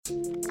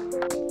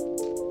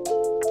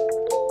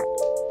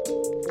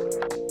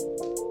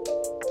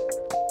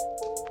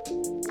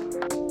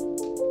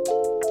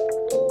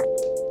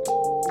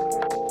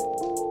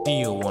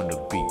Still on the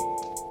beat.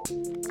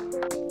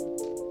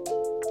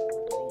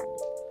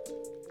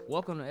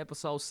 Welcome to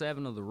episode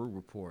 7 of The Root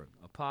Report,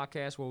 a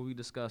podcast where we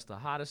discuss the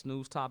hottest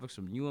news topics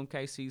from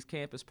UMKC's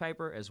campus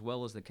paper as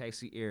well as the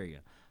KC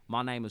area.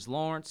 My name is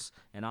Lawrence,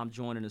 and I'm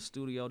joined in the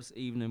studio this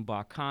evening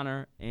by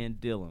Connor and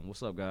Dylan.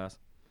 What's up, guys?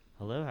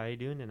 Hello, how you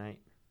doing tonight?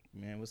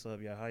 Man, what's up,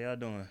 y'all? How y'all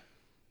doing?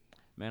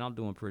 Man, I'm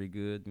doing pretty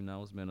good. You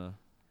know, it's been a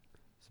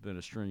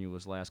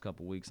strenuous last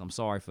couple weeks. I'm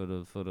sorry for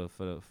the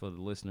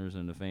listeners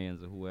and the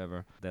fans or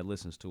whoever that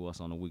listens to us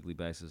on a weekly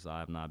basis. I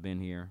have not been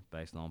here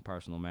based on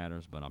personal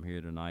matters, but I'm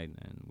here tonight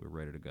and we're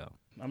ready to go.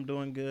 I'm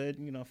doing good.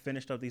 You know,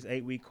 finished up these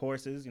 8-week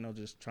courses. You know,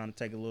 just trying to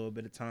take a little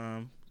bit of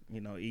time. You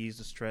know, ease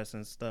the stress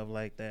and stuff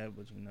like that.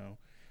 But you know,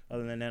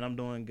 other than that, I'm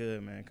doing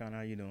good, man. Connor,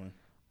 how you doing?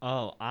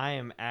 Oh, I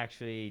am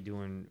actually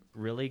doing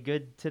really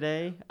good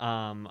today.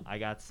 I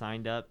got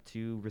signed up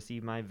to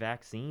receive my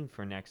vaccine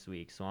for next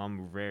week, so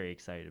I'm very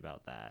excited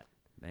about that.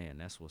 Man,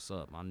 that's what's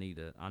up. I need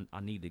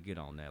to get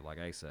on that like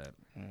ASAP.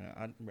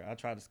 I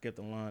tried to skip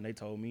the line. They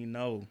told me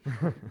no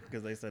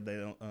because they said they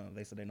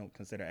don't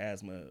consider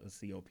asthma a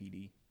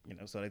COPD. You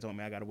know, so they told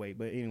me I gotta wait.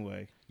 But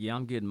anyway, Yeah,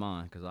 I'm getting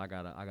mine because I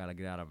gotta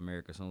get out of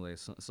America.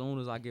 As soon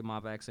as I get my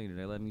vaccine and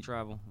they let me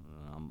travel,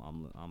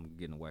 I'm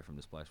getting away from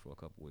this place for a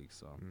couple weeks.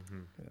 So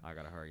I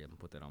gotta hurry up and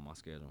put that on my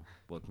schedule.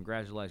 But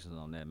congratulations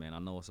on that, man. I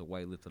know it's a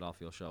weight lifted off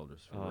your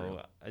shoulders. For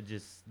real.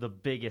 Just the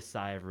biggest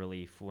sigh of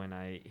relief when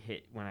I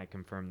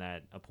confirmed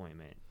that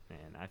appointment.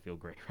 Man, I feel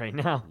great right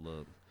now.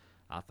 Look,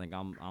 I think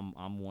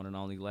I'm one and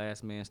only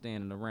last man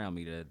standing around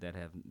me that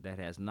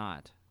has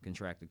not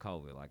contracted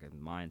COVID. Like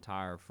in my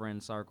entire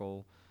friend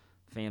circle,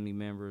 family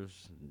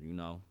members, you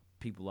know,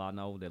 people I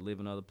know that live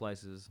in other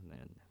places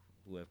and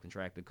who have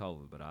contracted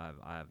COVID, but I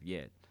have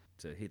yet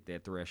to hit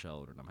that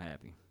threshold, and I'm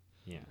happy.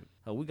 Yeah.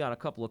 We got a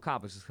couple of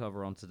topics to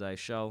cover on today's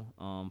show.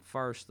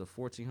 First, the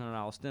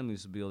 $1,400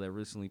 stimulus bill that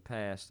recently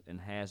passed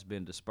and has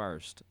been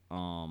dispersed.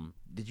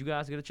 Did you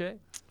guys get a check?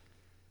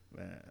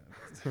 man.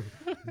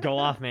 Go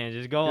off, man.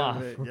 Just go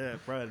off. Yeah,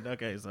 bro.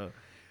 Okay, so.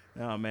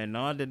 Oh, man,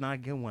 no, I did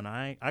not get one.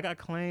 I got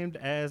claimed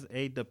as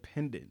a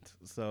dependent,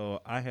 so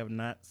I have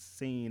not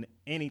seen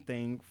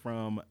anything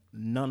from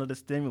none of the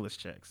stimulus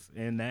checks,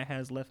 and that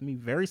has left me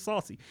very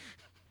saucy.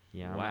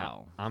 Yeah.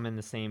 Wow. I'm in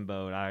the same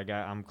boat.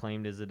 I'm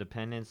claimed as a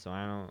dependent, so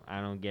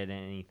I don't get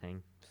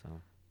anything.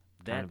 So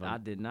That I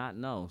did not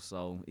know.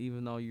 So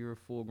even though you're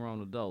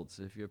full-grown adults,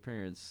 if your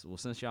parents, well,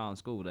 since y'all in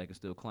school, they can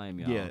still claim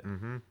y'all. Yeah.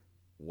 Mm-hmm.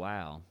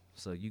 Wow.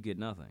 So you get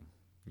nothing.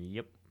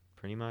 Yep.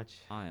 Pretty much.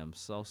 I am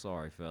so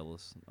sorry,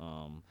 fellas.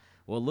 Well,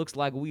 it looks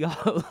like we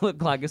all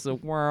look like it's a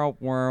whirl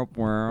for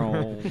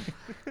the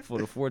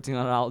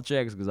 $1,400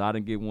 checks because I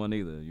didn't get one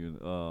either.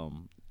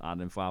 I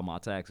didn't file my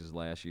taxes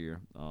last year,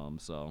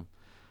 so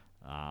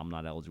I'm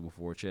not eligible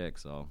for a check.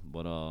 So,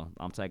 but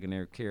I'm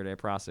taking care of that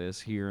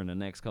process here in the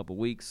next couple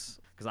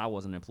weeks because I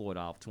wasn't employed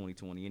off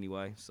 2020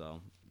 anyway,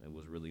 so there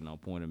was really no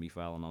point in me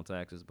filing on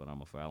taxes. But I'm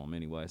gonna file them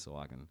anyway, so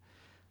I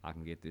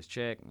can get this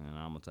check and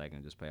I'm gonna take it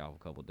and just pay off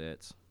a couple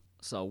debts.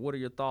 So, what are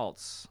your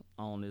thoughts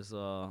on this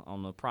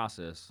on the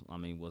process? I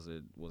mean, was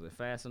it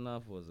fast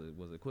enough? Was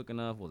it quick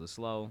enough? Was it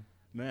slow?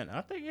 Man,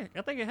 I think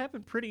it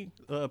happened pretty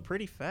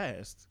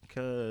fast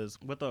because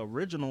with the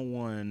original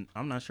one,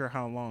 I'm not sure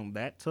how long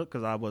that took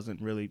because I wasn't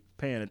really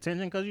paying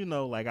attention because you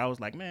know, like I was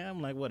like, man, I'm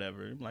like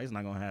whatever, like it's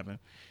not gonna happen.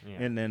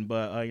 Yeah. And then,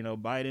 but you know,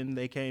 Biden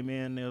they came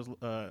in. There was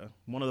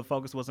one of the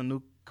focus was a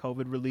new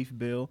COVID relief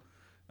bill.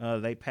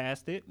 They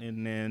passed it,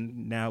 and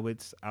then now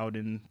it's out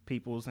in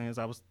people's hands.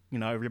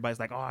 Everybody's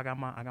like, oh, I got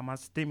my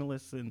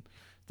stimulus and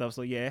stuff.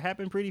 So yeah, it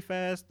happened pretty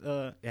fast.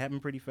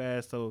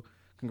 So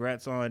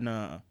congrats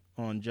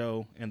on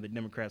Joe and the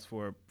Democrats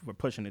for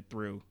pushing it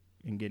through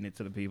and getting it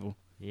to the people.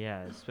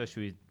 Yeah,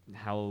 especially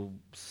how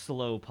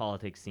slow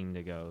politics seem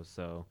to go.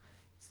 So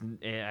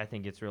I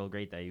think it's real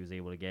great that he was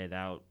able to get it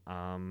out.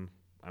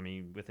 I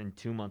mean, within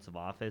 2 months of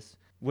office.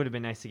 Would have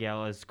been nice to get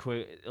out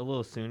a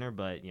little sooner,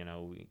 but, you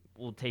know,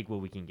 we'll take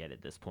what we can get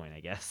at this point, I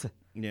guess.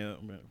 Yeah,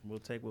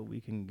 we'll take what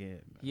we can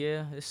get.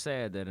 Yeah, it's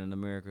sad that in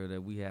America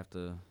that we have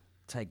to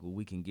take what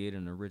we can get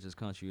in the richest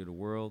country of the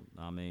world.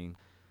 I mean,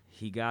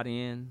 he got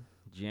in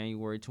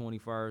January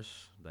 21st.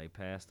 They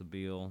passed the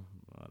bill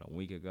a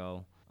week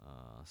ago.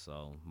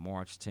 So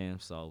March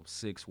 10th, so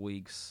 6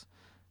 weeks.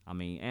 I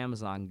mean,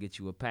 Amazon can get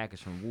you a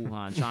package from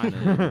Wuhan,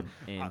 China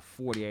in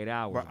 48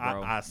 hours,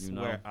 bro. I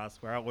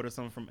swear, I ordered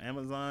something from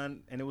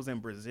Amazon, and it was in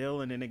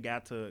Brazil, and then it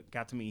got to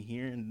me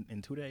here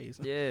in 2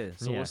 days. Yeah,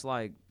 so It's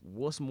like,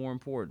 what's more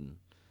important?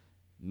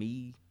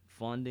 Me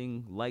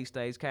funding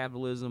late-stage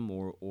capitalism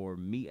or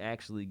me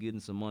actually getting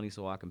some money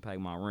so I can pay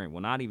my rent?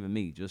 Well, not even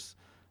me, just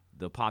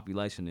the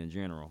population in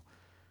general.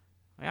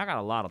 I got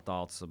a lot of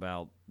thoughts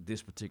about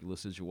this particular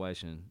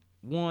situation.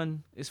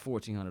 One, it's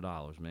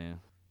 $1,400,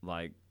 man.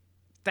 Like,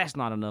 that's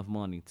not enough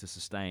money to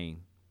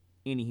sustain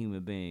any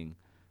human being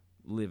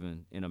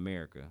living in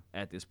America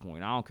at this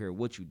point. I don't care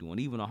what you're doing.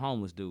 Even a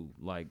homeless dude,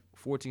 like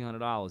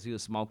 $1,400, he'll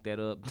smoke that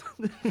up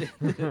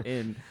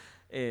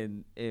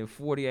in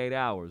 48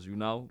 hours, you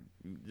know,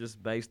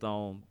 just based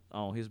on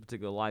his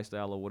particular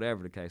lifestyle or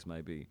whatever the case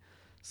may be.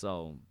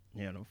 So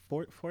Yeah, the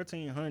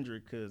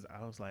 1400, because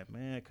I was like,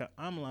 man,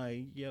 I'm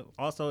like, yeah.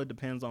 Also, it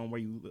depends on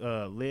where you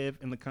live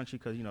in the country,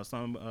 because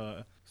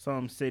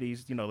some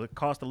cities, the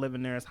cost of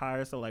living there is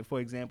higher. So like, for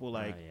example,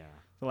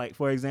 Yeah.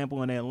 for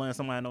example, in Atlanta,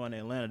 somebody I know in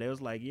Atlanta, they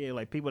was like, yeah,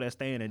 like people that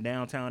staying in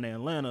downtown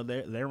Atlanta,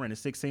 they're renting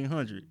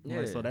 1600. Yeah,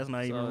 Like, so that's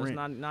not even it's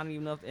rent. not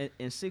even enough. And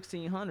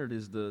 1600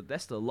 is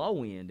that's the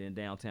low end in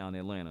downtown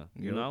Atlanta.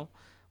 You Yep. know,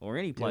 or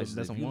any place.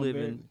 That's if a you one live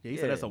bed. in, Yeah, he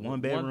said that's a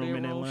one bedroom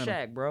in Atlanta.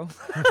 shack, bro.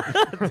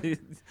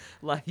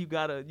 Like you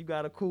got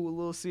a cool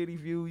little city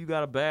view. You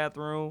got a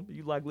bathroom.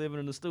 You like living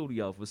in the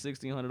studio for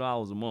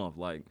 $1,600 a month.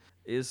 Like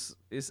it's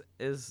just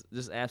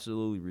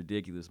absolutely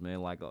ridiculous,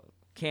 man. Like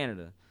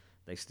Canada,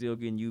 they still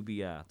getting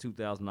UBI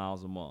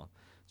 $2,000 a month.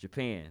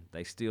 Japan,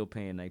 they still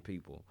paying their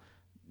people.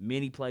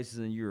 Many places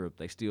in Europe,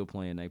 they still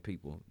paying their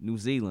people. New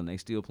Zealand, they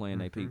still paying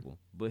their people.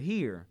 But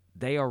here,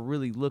 they are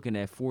really looking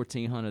at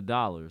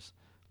 $1,400.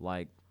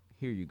 Like,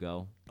 here you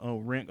go. Oh,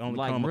 rent only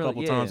Like, come a really,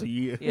 couple yeah. times a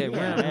year. Yeah,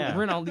 Yeah.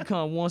 rent only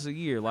come once a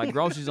year. Like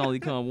groceries only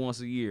come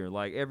once a year.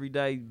 Like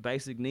everyday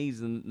basic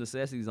needs and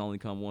necessities only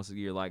come once a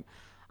year. Like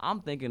I'm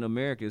thinking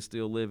America is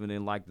still living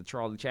in like the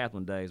Charlie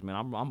Chaplin days, man.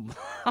 I'm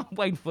I'm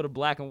waiting for the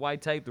black and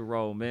white tape to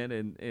roll, man,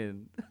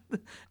 and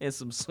and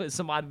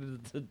somebody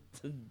to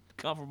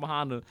come from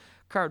behind the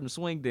curtain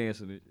swing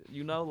dancing it.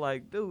 You know,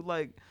 like dude,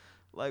 like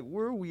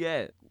where are we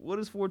at? What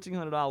is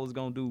 $1,400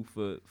 gonna do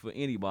for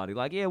anybody?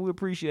 Like, yeah, we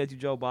appreciate you,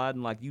 Joe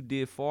Biden. Like you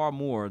did far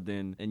more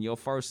than in your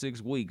first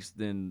 6 weeks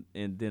than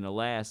the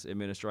last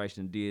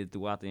administration did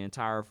throughout the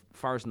entire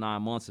first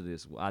 9 months of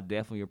this. I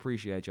definitely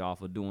appreciate y'all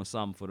for doing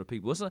something for the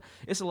people.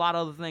 It's a lot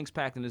of other things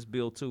packed in this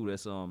bill too.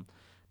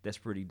 That's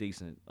pretty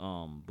decent.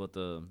 But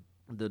the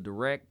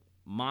direct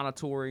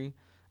monetary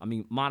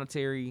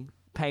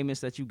payments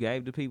that you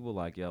gave to people,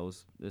 like yo,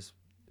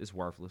 it's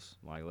worthless.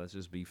 Like, let's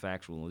just be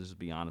factual. Let's just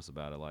be honest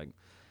about it. Like,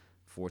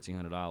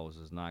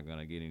 $1,400 is not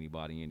gonna get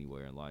anybody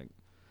anywhere. Like,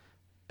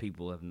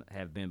 people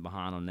have been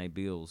behind on their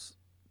bills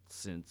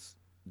since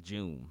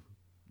June.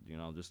 You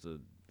know, just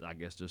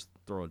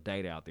throw a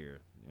date out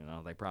there. You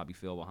know, they probably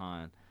fell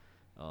behind.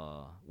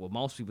 Well,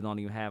 most people don't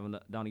even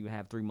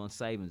have 3 months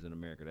savings in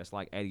America. That's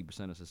like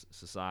 80% of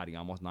society,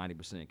 almost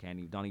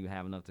 90% don't even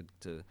have enough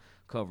to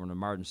cover an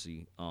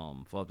emergency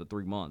for up to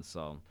 3 months.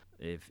 So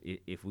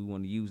if we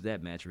want to use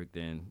that metric,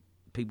 then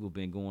people have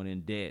been going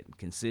in debt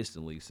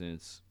consistently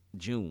since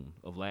June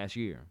of last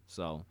year.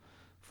 So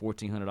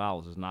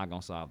 $1,400 is not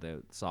gonna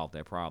solve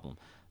that problem.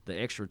 The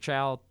extra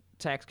child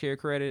tax care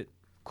credit,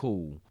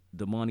 cool.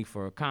 The money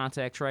for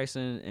contact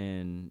tracing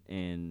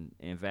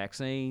and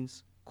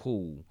vaccines,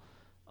 cool.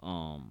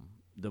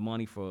 The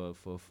money for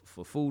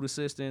food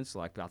assistance,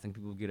 like I think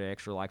people get an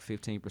extra like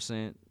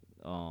 15%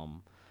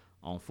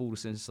 on food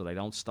assistance so they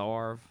don't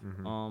starve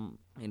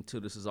until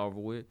this is over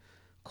with.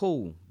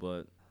 Cool,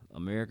 but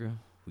America,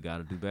 we got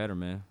to do better,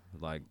 man.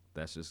 Like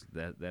that's just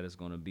that is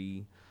going to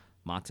be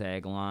my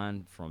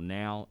tagline from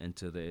now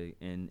until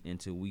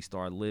we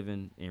start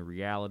living in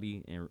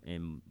reality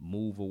and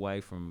move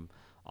away from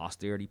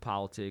austerity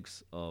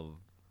politics of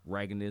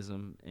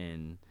Reaganism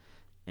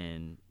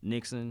and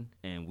Nixon,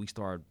 and we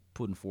start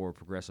putting forward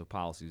progressive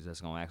policies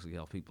that's going to actually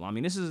help people. I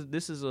mean, this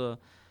is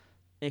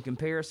in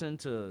comparison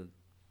to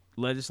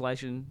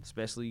legislation,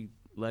 especially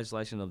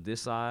legislation of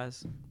this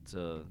size,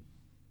 to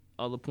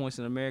other points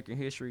in American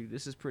history,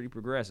 this is pretty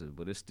progressive,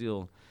 but it's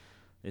still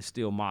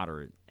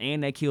moderate.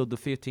 And they killed the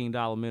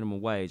 $15 minimum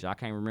wage. I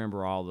can't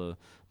remember all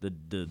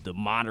the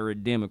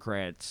moderate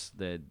Democrats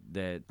that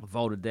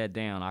voted that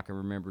down. I can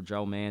remember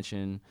Joe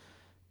Manchin,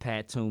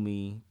 Pat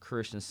Toomey,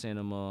 Christian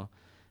Sinema,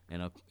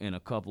 and a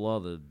couple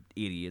other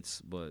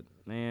idiots. But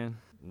man,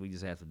 we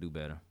just have to do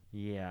better.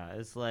 Yeah,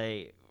 it's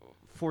like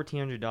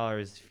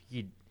 $1,400.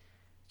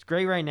 It's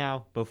great right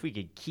now, but if we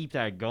could keep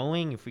that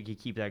going,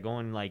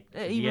 like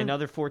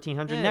another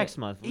 $1,400 next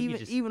month,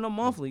 even a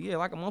monthly,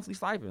 like a monthly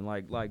stipend,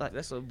 like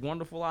that's a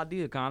wonderful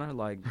idea, Connor.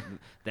 Like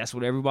that's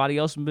what everybody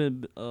else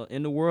in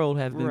the world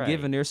have been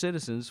giving their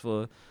citizens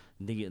for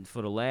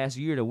the last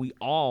year that we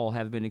all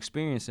have been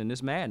experiencing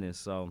this madness.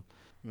 So.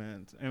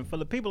 Man, and for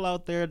the people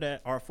out there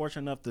that are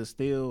fortunate enough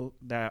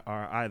that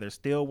are either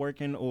still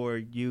working or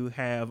you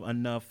have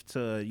enough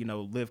to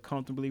live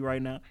comfortably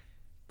right now,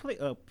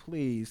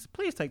 please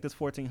take this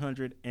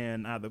 $1,400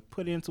 and either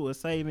put it into a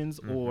savings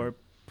or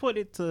put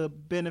it to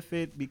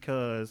benefit,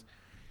 because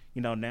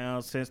now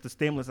since the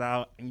stimulus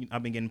out,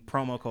 I've been getting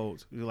promo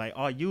codes. You're like,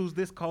 oh, use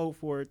this code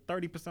for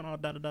 30%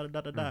 off, da da da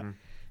da da da, and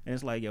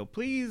it's like, yo,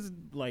 please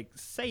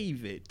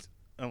save it.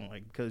 I'm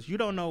like, because you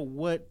don't know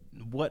what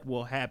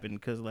will happen.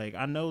 Because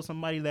I know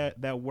somebody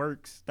that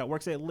works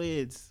at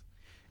Lids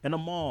in a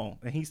mall,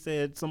 and he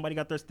said somebody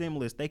got their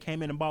stimulus. They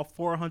came in and bought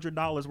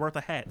 $400 worth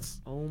of hats.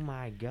 Oh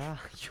my God!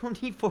 You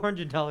don't need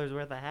 $400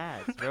 worth of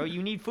hats, bro.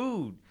 You need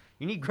food.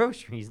 You need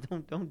groceries.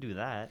 Don't do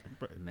that.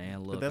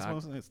 Man, look,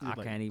 I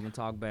can't even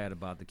talk bad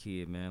about the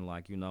kid, man.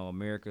 Like,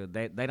 America,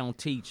 they don't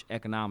teach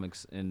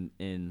economics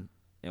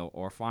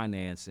or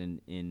finance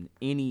in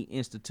any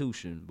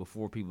institution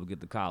before people get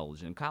to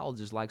college. And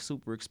college is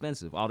super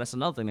expensive. Oh, that's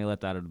another thing they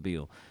left out of the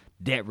bill.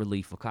 debt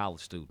relief for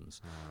college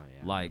students. Oh,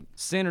 yeah. Like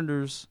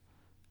senators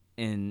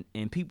and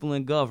people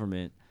in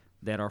government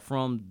that are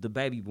from the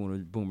baby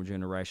boomer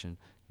generation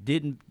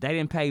didn't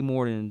pay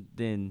more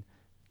than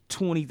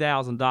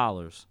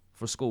 $20,000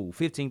 for school,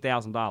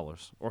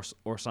 $15,000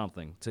 or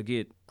something to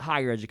get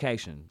higher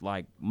education.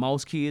 Like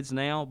most kids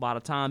now, by the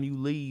time you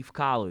leave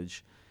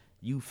college,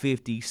 you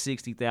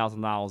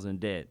 $50,000-$60,000 in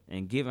debt.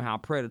 And given how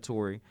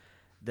predatory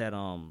that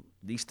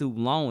these student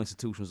loan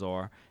institutions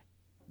are,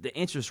 the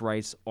interest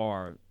rates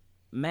are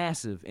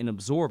massive and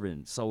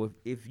absorbent. So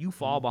if you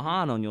fall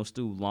behind on your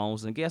student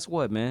loans, then guess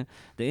what, man?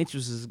 The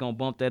interest is gonna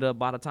bump that up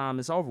by the time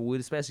it's over with.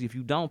 Especially if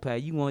you don't pay,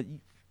 you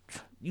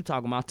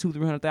talking about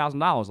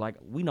 $200,000-$300,000. Like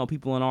we know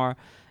people in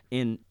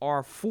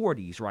our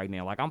 40s right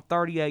now. Like I'm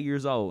 38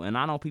 years old, and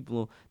I know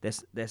people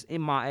that's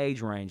in my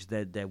age range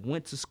that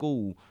went to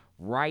school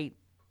right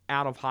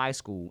out of high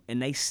school,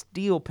 and they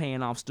still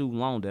paying off student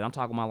loan debt. I'm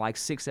talking about like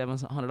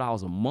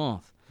 $600-$700 a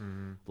month.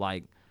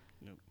 Like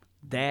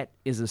that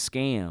is a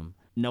scam.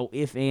 No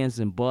ifs, ands,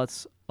 and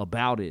buts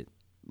about it.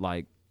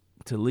 Like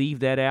to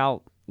leave that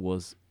out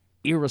was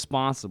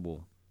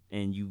irresponsible,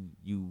 and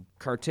you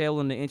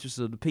curtailing the interests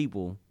of the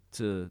people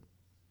to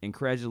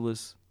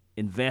incredulous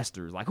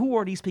investors. Like who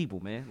are these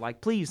people, man?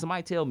 Like please,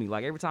 somebody tell me.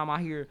 Like every time I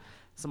hear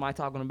somebody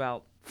talking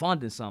about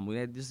funding something,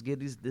 they just get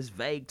this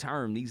vague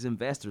term, these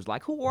investors.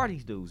 Like who are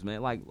these dudes,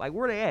 man? Like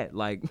where they at?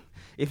 Like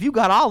if you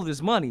got all of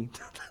this money,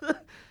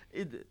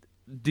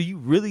 do you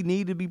really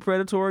need to be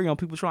predatory on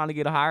people trying to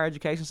get a higher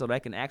education so they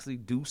can actually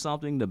do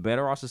something to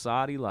better our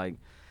society? Like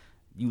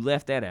you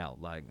left that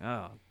out. Like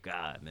oh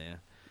God, man.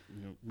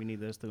 We need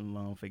that student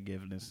loan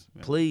forgiveness.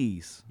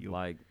 Please,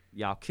 like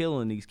y'all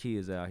killing these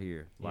kids out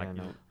here. Like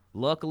Yeah, no.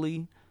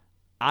 luckily,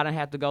 I didn't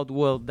have to go through.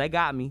 Well, they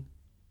got me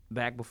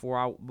back before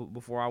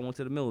I went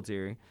to the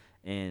military,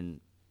 and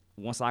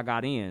once I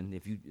got in,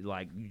 if you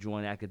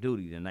join active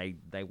duty, then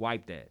they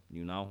wiped that.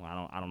 You know,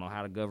 I don't know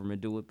how the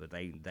government do it, but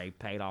they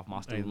paid off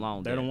my student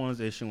loan. They're debt. the ones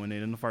issuing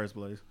it in the first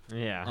place.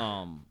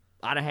 Yeah.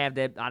 I didn't have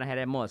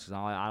that much because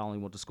I only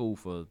went to school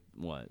for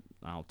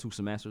 2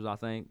 semesters, I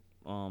think,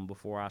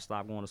 before I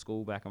stopped going to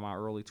school back in my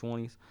early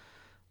 20s.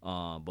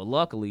 But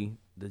luckily,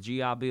 the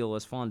GI Bill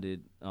has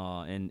funded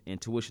and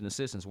tuition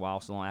assistance while I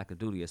was still on active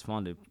duty has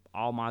funded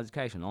all my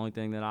education. The only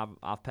thing that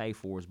I've paid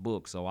for is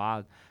books. So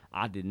I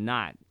did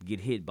not get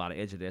hit by the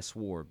edge of that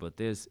sword. But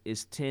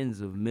it's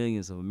tens of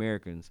millions of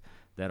Americans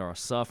that are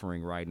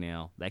suffering right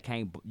now. They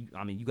can't.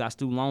 I mean, you got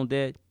student loan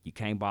debt, you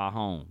can't buy a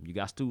home. You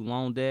got student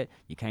loan debt,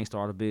 you can't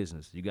start a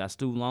business. You got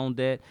student loan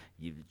debt,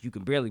 you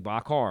can barely buy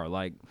a car.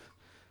 Like,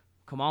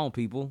 come on,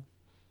 people.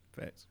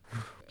 Facts.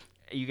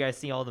 You guys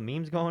see all the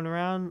memes going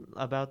around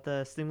about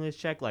the stimulus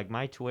check? Like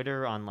my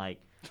Twitter on like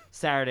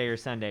Saturday or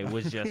Sunday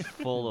was just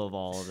full of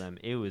all of them.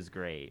 It was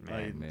great,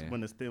 man. Like, man.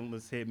 When the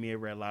stimulus hit me at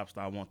Red Lobster,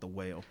 I want the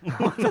whale.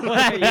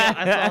 Yeah,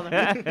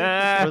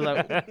 I saw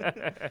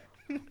that.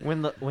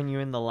 When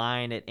you're in the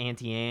line at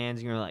Auntie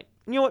Anne's, you're like,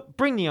 you know what?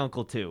 Bring the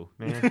uncle too,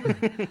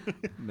 man.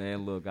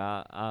 Man, look,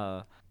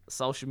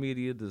 social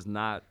media is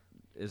not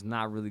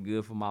really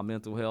good for my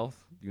mental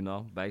health. You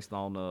know, based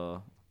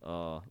on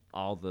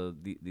all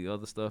the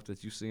other stuff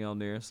that you see on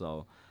there.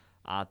 So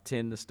I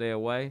tend to stay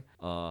away.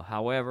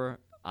 However,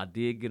 I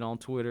did get on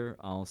Twitter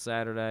on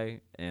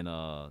Saturday, and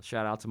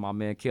shout out to my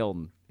man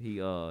Kelton. He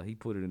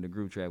put it in the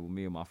group chat with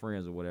me and my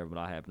friends or whatever, but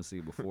I happened to see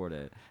it before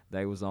that.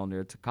 They was on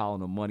there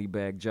calling him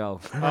Moneybag Joe.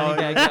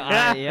 Moneybag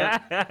Joe,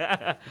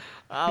 yeah.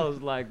 I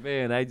was like,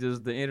 man,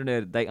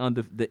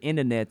 the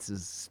internet's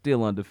is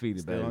still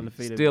undefeated, Still baby.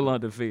 undefeated. Still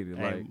undefeated.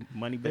 Hey, Like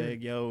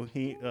Moneybag, yo,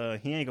 he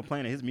ain't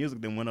complaining. His music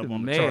then went up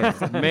on the man,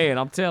 charts. man,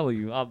 I'm telling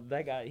you,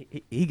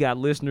 he got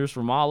listeners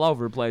from all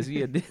over the place.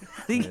 He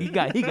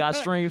got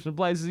streams from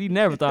places he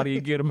never thought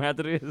he'd get them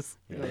after this.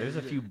 Yeah, there's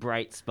a few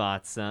bright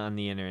spots on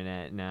the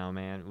internet now,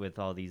 man, with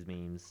all these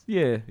memes.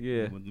 Yeah.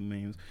 With the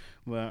memes.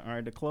 Well, all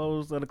right, to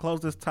close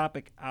this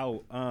topic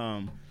out.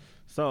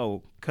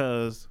 So,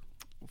 cause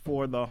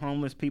for the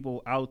homeless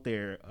people out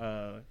there,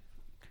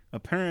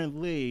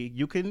 apparently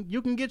you can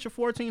get your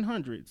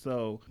 1,400.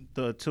 So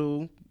the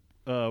two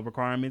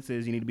requirements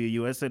is you need to be a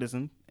U.S.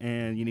 citizen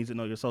and you need to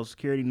know your social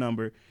security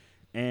number.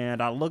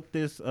 And I looked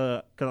this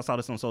because I saw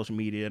this on social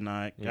media, and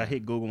I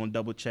hit Google and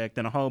double checked,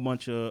 and a whole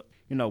bunch of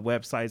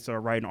websites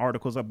are writing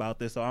articles about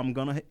this. So I'm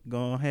gonna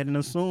go ahead and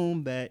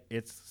assume that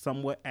it's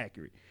somewhat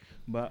accurate.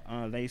 But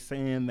they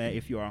saying that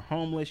if you are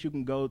homeless, you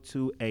can go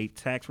to a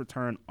tax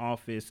return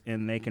office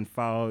and they can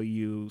file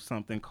you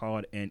something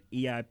called an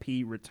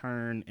EIP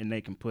return, and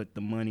they can put the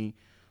money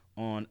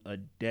on a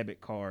debit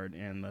card,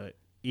 and the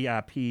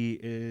EIP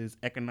is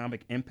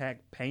economic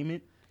impact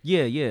payment.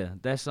 Yeah.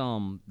 That's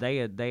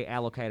they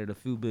allocated a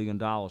few $1 billion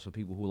for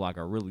people who like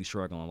are really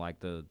struggling, like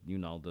the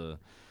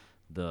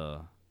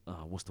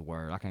what's the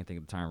word? I can't think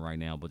of the term right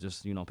now, but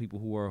just people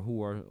who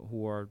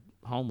are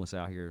homeless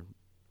out here,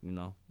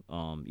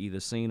 either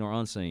seen or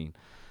unseen.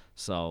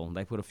 So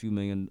they put a few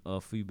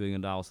 $1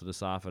 billion to the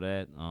side for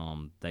that.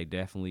 They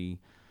definitely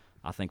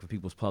I think for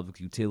people's public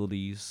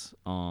utilities,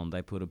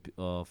 they put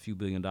a few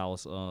 $billions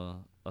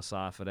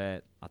aside for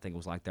that. I think it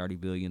was like $30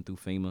 billion through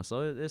FEMA.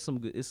 So it's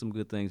some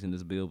good things in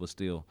this bill, but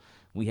still,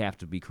 we have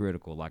to be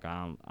critical. Like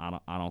I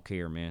don't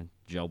care, man.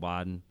 Joe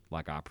Biden,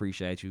 like I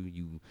appreciate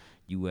you.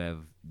 You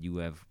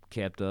have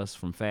kept us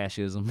from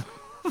fascism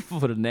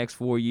for the next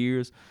 4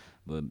 years,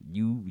 but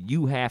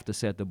you have to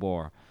set the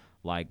bar.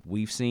 Like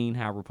we've seen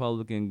how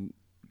Republicans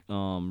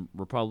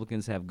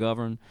have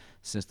governed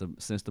since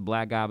the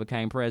black guy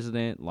became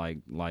president.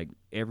 Like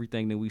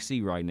everything that we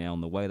see right now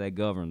and the way they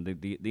govern.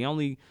 The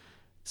only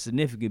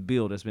significant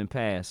bill that's been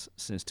passed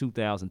since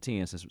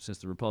 2010, since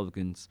the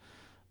Republicans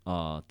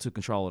took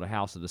control of the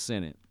House of the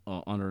Senate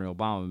under the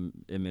Obama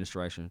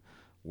administration,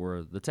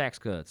 were the tax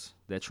cuts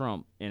that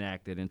Trump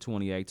enacted in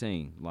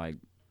 2018. Like,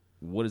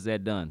 what has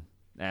that done?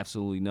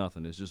 Absolutely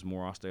nothing. It's just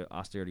more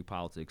austerity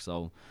politics.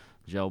 So,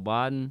 Joe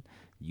Biden,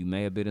 you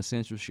may have been a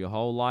centrist your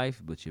whole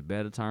life, but you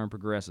better turn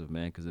progressive,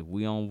 man, because if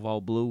we don't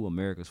vote blue,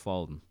 America's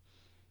folding.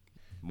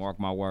 Mark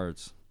my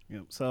words.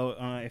 Yep. So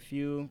if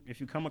you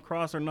come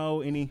across or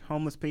know any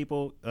homeless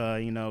people,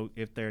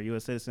 if they're a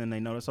U.S. citizen, they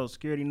know their social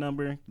security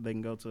number, they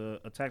can go to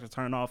a tax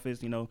return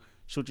office,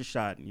 shoot your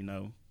shot,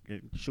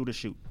 shoot a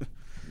shoot.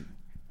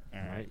 All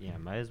right. Yeah,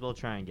 might as well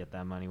try and get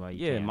that money while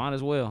you Yeah, can. might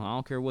as well. I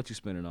don't care what you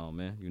spend it on,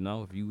 man.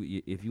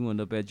 If you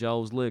end up at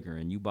Joe's Liquor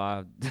and you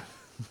buy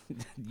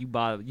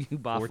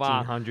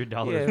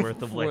 $1,400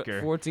 worth of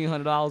liquor.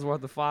 $1,400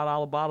 worth of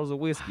 $5 bottles of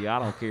whiskey. I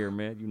don't care,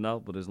 man.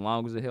 But as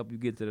long as it help you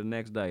get to the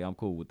next day, I'm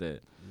cool with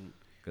that.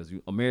 Because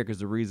America's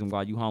the reason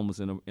why you homeless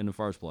in the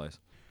first place.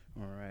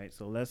 All right,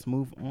 so let's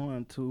move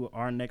on to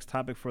our next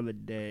topic for the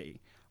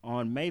day.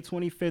 On May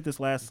 25th, this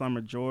last summer,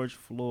 George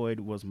Floyd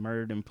was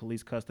murdered in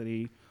police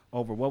custody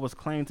over what was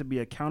claimed to be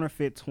a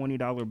counterfeit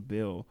 $20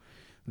 bill.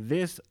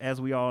 This, as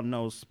we all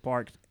know,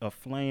 sparked a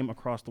flame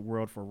across the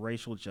world for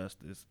racial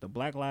justice, the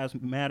Black Lives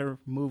Matter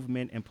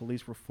movement, and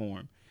police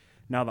reform.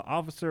 Now, the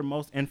officer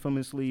most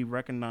infamously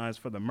recognized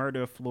for the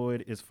murder of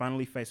Floyd is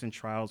finally facing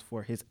trials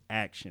for his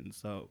actions.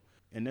 So,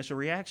 initial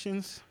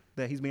reactions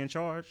that he's being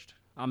charged?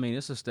 I mean,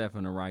 it's a step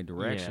in the right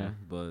direction,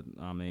 but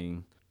I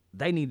mean,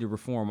 they need to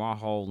reform our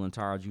whole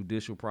entire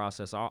judicial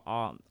process,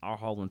 our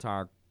whole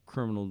entire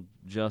criminal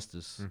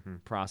justice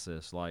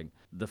process. Like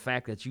the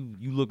fact that you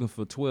looking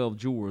for 12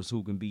 jurors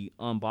who can be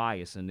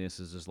unbiased in this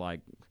is just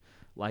like,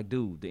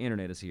 dude, the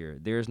internet is here.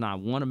 There's not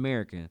one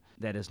American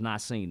that has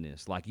not seen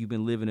this. Like you've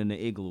been living in an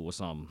igloo or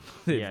something.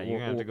 Yeah, you're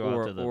gonna have to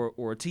go out to the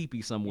or a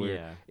teepee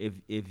somewhere. Yeah.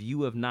 If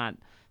you have not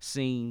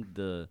seen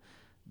the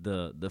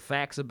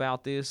facts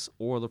about this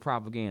or the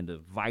propaganda,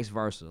 vice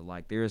versa.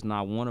 Like there is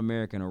not one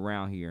American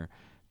around here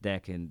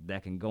that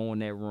can go in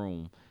that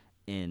room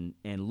and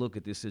look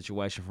at this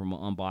situation from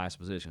an unbiased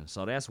position.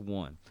 So that's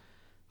one.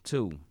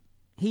 Two,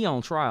 he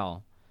on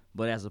trial,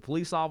 but as a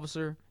police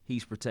officer,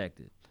 he's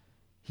protected.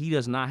 He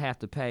does not have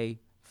to pay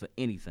for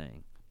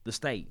anything. The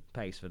state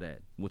pays for that,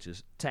 which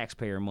is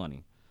taxpayer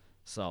money.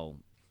 So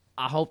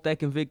I hope they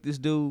convict this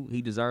dude.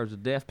 He deserves a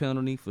death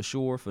penalty for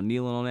sure for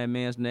kneeling on that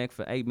man's neck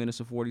for 8 minutes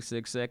and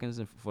 46 seconds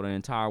and for the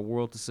entire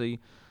world to see.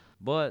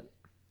 But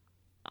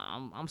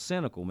I'm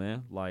cynical,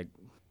 man. Like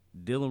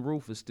Dylan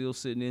Roof is still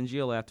sitting in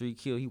jail after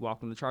he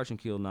walked into church and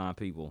killed 9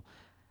 people.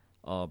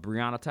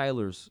 Breonna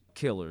Taylor's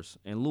killers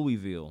in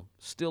Louisville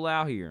still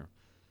out here,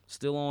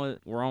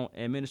 we're on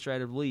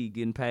administrative leave,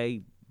 getting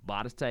paid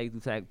by the state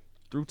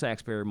through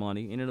taxpayer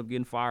money. Ended up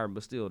getting fired,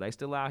 but still they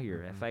still out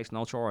here and face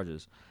no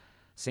charges.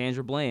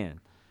 Sandra Bland,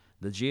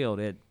 the jail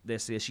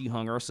that says she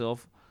hung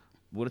herself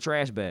with a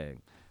trash bag,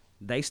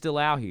 they still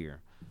out here.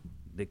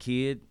 The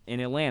kid in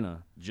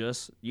Atlanta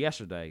just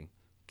yesterday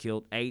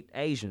killed 8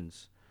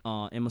 Asians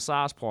in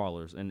massage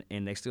parlors,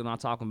 and they still not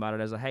talking about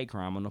it as a hate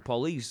crime. And the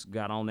police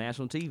got on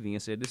national TV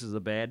and said this is a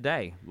bad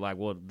day. Like,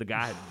 well, the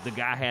guy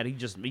he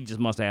just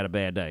must have had a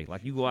bad day.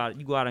 Like you go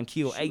out and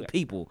kill 8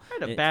 people. I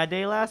had a bad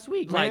day last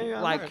week.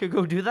 I could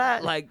go do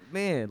that. Like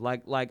man,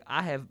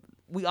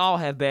 we all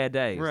have bad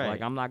days. Right.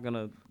 Like I'm not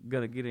gonna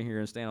get in here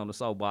and stand on the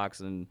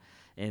soapbox and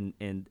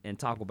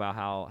talk about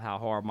how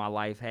hard my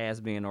life has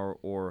been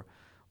or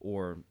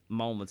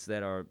moments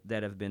that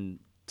have been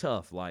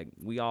tough. Like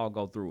we all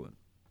go through it.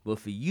 But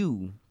for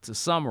you to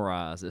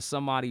summarize as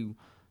somebody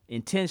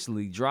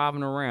intentionally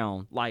driving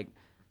around, like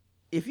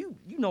if you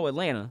know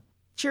Atlanta,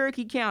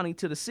 Cherokee County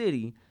to the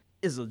city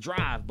is a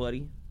drive,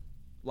 buddy.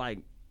 Like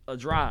a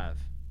drive.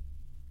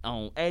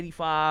 On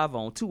 85,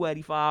 on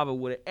 285, or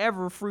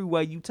whatever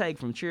freeway you take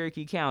from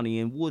Cherokee County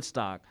in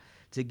Woodstock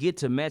to get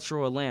to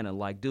Metro Atlanta,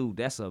 like, dude,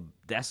 that's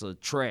a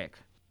trek.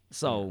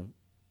 So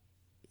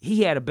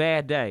he had a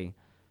bad day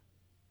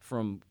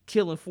from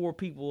killing 4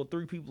 people or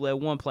 3 people at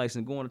one place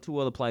and going to 2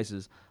 other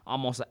places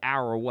almost an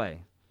hour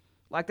away.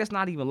 Like, that's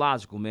not even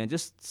logical, man.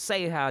 Just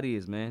say it how it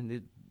is, man.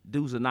 This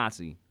dude's a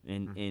Nazi,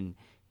 and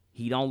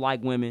he don't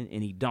like women,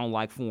 and he don't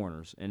like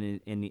foreigners,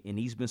 and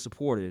he's been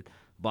supported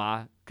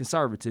by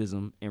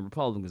conservatism and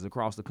Republicans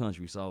across the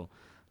country. So,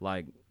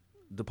 like,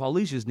 the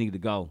police just need to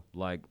go,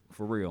 like,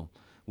 for real.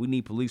 We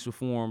need police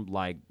reform,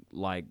 like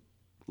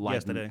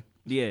yesterday.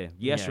 Yeah,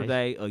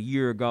 yesterday, a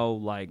year ago,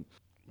 like,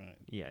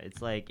 Yeah,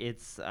 it's like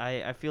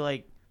I feel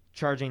like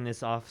charging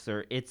this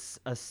officer, it's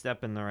a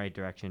step in the right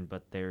direction,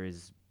 but there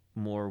is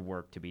more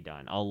work to be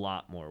done. A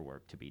lot more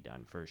work to be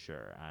done for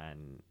sure.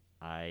 And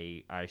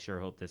I sure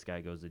hope this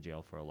guy goes to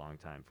jail for a long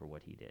time for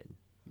what he did.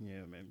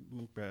 Yeah,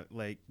 man. Bruh,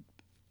 like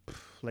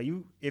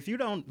you, if you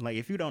don't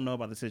know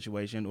about the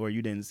situation or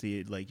you didn't see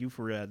it, like you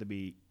for real had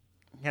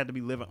to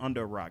be living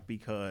under a rock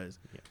because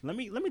let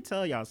me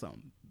tell y'all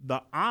something.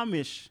 The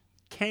Amish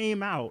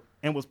came out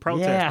and was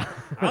protesting. Yeah.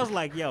 I was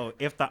like, yo,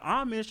 if the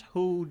Amish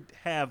who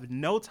have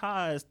no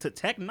ties to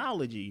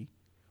technology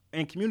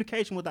and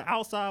communication with the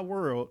outside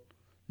world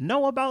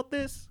know about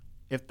this,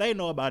 if they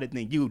know about it,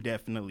 then you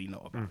definitely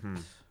know about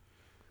it.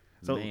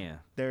 So Man.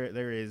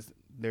 there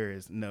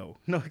is no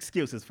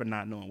excuses for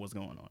not knowing what's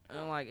going on.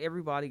 And like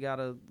everybody got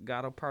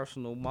a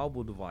personal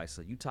mobile device.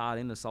 So you tied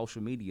into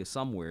social media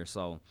somewhere.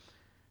 So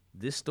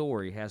this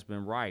story has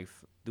been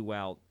rife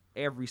throughout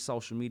every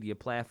social media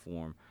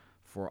platform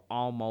for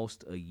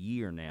almost a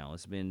year now.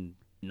 It's been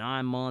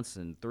 9 months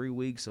and 3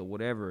 weeks or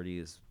whatever it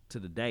is to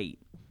the date.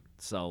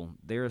 So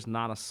there's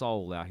not a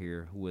soul out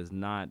here who has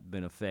not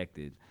been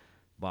affected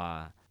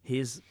by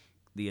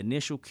the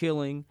initial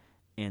killing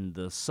and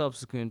the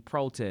subsequent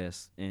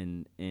protests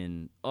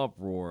and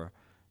uproar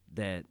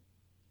that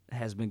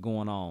has been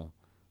going on,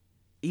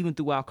 even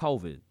throughout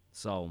COVID.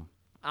 So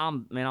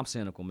I'm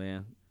cynical,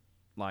 man.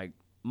 Like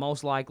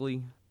most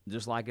likely,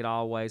 just like it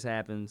always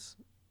happens,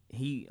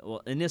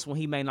 in this one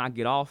he may not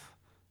get off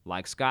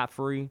like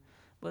scot-free,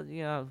 but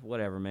yeah,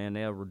 whatever, man.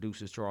 They'll reduce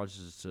his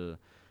charges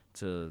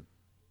to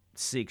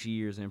 6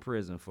 years in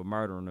prison for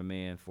murdering a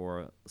man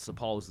for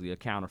supposedly a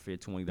counterfeit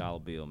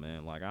 $20 bill,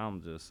 man. Like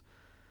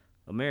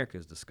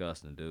America's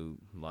disgusting, dude.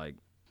 Like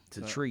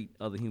to treat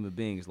other human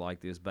beings like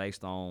this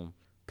based on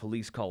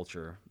police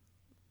culture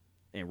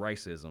and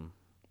racism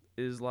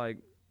is like,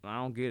 I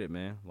don't get it,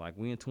 man. Like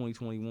we in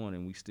 2021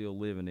 and we still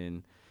living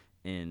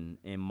in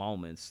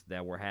moments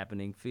that were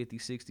happening 50,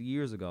 60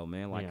 years ago,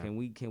 man. Like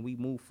can we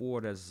move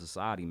forward as a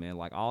society, man?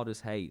 Like all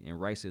this hate and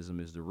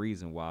racism is the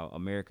reason why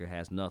America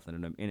has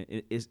nothing, and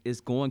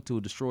it's going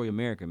to destroy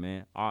America,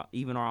 man.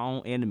 Even our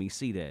own enemies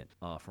see that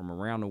from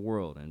around the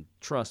world, and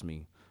trust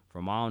me,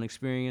 from my own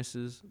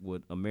experiences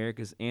with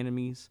America's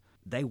enemies,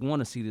 they want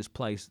to see this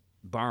place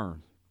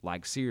burn.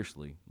 Like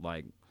seriously,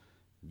 like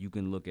you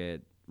can look at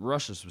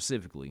Russia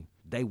specifically.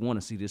 They want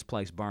to see this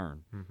place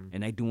burn,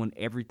 and they doing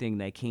everything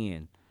they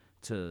can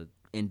to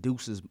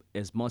induce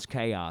as much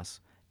chaos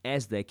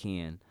as they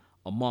can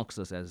amongst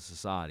us as a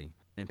society.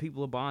 And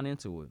people are buying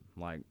into it.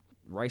 Like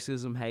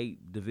racism,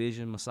 hate,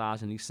 division,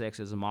 misogyny,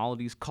 sexism, all of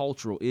these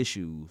cultural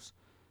issues,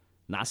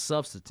 not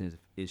substantive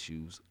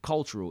issues,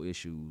 cultural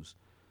issues,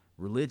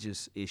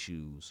 religious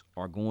issues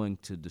are going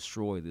to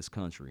destroy this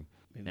country.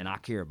 And I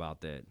care about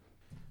that.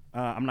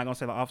 I'm not going to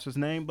say the officer's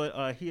name,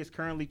 but he is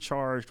currently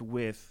charged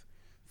with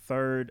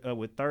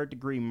third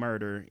degree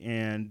murder,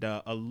 and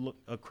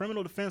a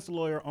criminal defense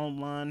lawyer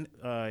online,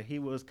 he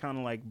was kind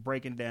of like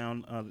breaking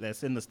down,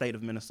 that's in the state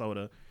of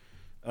Minnesota,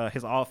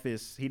 his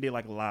office. He did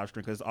like a live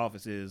stream because his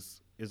office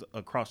is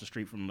across the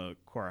street from the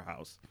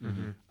courthouse.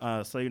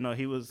 So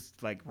he was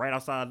like right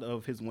outside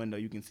of his window,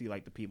 you can see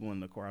like the people in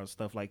the courthouse,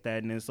 stuff like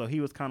that. And then so he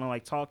was kind of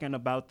like talking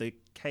about the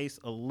case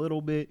a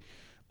little bit,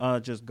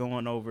 just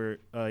going over,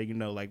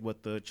 like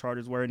what the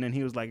charges were. And then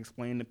he was like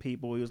explaining to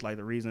people, he was like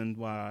the reason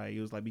why, he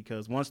was like,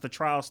 because once the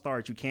trial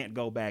starts, you can't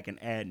go back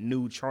and add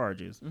new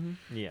charges.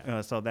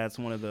 So that's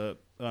one of the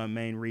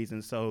main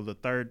reasons. So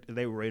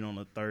they were waiting on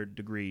a third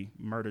degree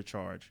murder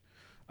charge.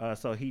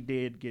 So he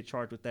did get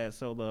charged with that.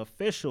 So the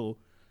official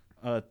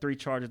 3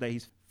 charges that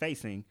he's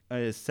facing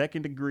is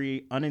second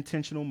degree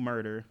unintentional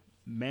murder,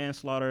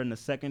 manslaughter in the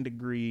second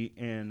degree,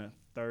 and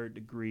third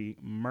degree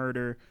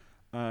murder.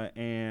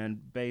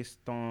 And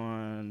based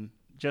on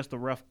just a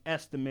rough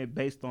estimate,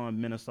 based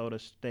on Minnesota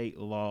state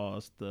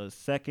laws, the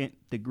second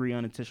degree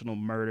unintentional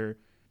murder,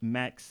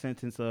 max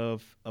sentence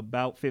of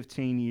about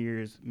 15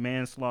 years,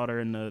 manslaughter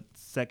in the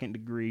second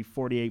degree,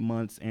 48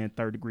 months, and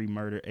third degree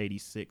murder,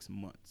 86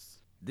 months.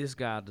 This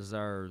guy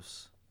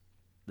deserves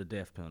the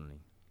death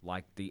penalty.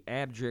 Like the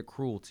abject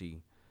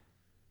cruelty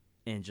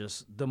and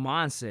just the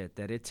mindset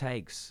that it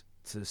takes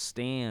to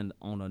stand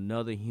on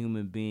another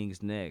human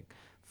being's neck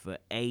for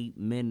 8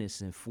 minutes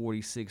and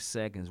 46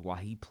 seconds while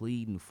he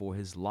pleading for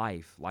his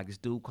life. Like this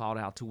dude called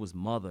out to his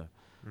mother.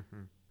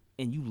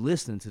 And you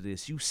listen to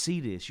this, you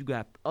see this, you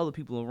got other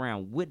people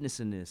around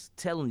witnessing this,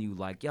 telling you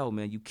like, yo,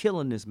 man, you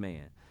killing this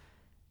man.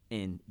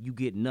 And you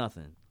get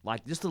nothing.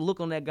 Like just the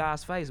look on that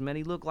guy's face, man,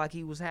 he looked like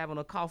he was having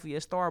a coffee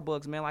at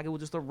Starbucks, man, like it was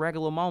just a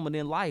regular moment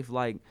in life.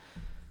 Like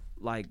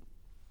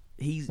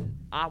he's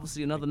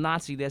obviously another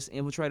Nazi that's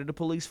infiltrated the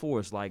police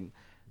force. Like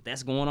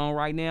that's going on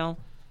right now.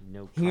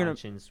 No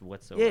conscience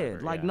whatsoever.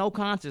 Yeah, like no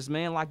conscience,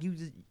 man. Like you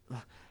just,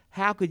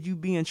 how could you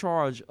be in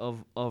charge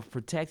of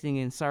protecting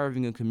and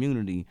serving a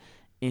community,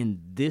 and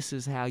this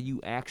is how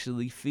you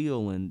actually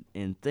feel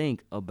and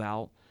think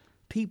about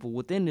people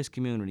within this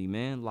community,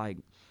 man? Like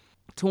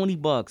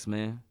 $20,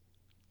 man.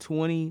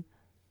 $20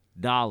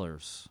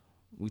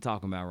 we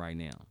talking about right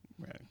now.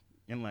 Right.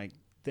 And like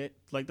that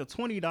like the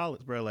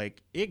 $20, bro.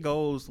 Like it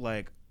goes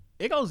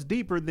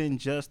deeper than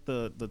just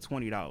the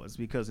 $20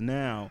 because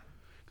now.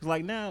 Cause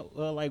like now,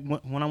 like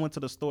when I went to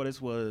the store,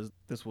 this was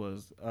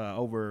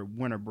over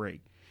winter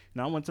break.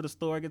 And I went to the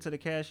store, I get to the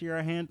cashier,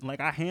 I hand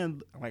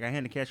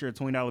the cashier a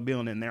 $20 bill,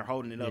 and then they're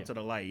holding it up to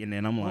the light, and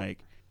then I'm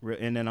like,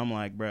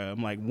 bro,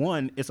 I'm like,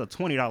 one, it's a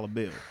 $20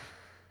 bill,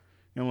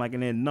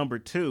 and then number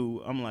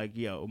two, I'm like,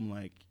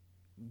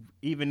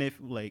 even if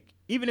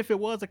it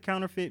was a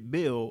counterfeit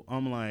bill,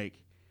 I'm like,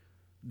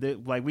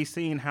 we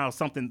seen how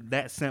something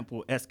that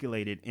simple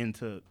escalated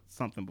into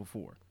something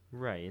before.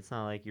 Right. It's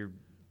not like you're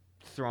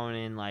throwing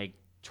in like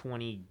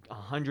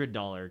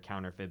 $100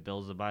 counterfeit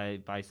bills to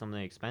buy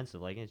something expensive.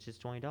 Like it's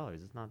just $20.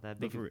 It's not that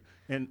big.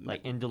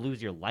 And to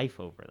lose your life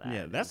over that.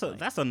 Yeah,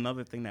 that's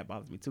another thing that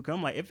bothers me too. Cause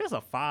I'm like, if it's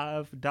a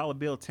 $5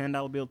 bill,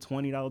 $10 bill,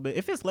 $20 bill,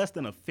 if it's less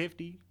than a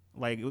 50,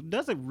 like,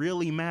 does it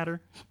really matter?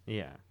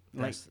 Yeah,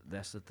 that's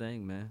the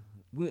thing, man.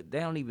 They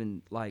don't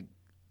even like.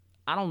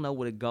 I don't know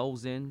what it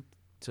goes in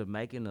to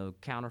making a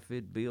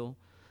counterfeit bill.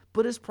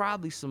 But it's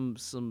probably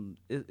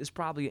it's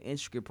probably an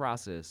intricate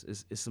process.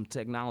 It's some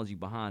technology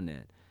behind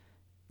that.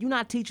 You're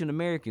not teaching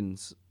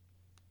Americans,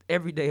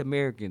 everyday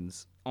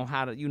Americans, on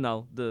how to,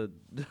 the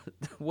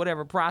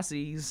whatever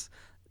process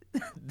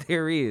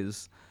there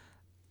is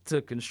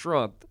to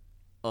construct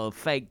a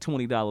fake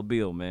 $20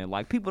 bill, man.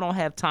 Like, people don't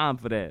have time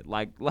for that.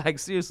 Like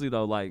seriously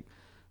though, like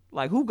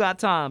who got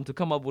time to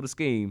come up with a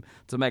scheme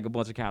to make a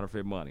bunch of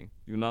counterfeit money?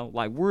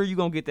 Like, where are you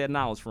gonna get that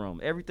knowledge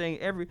from?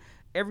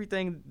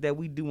 Everything that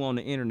we do on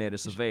the internet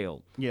is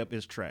surveilled. Yep,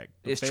 it's tracked.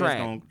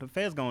 The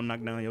Fed's gonna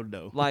knock down your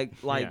dough. Like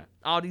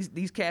all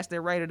these cats that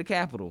raided the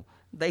Capitol,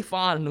 they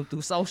finding them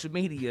through social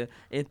media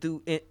and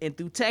through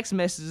text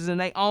messages in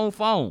their own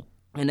phone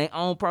and their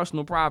own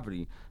personal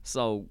property.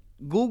 So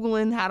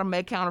Googling how to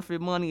make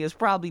counterfeit money is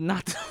probably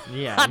not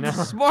the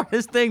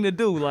smartest thing to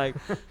do. I've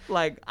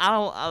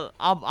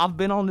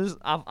been on this.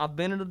 I've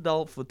been an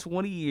adult for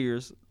 20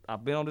 years.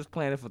 I've been on this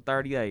planet for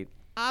 38.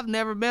 I've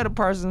never met a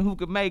person who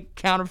could make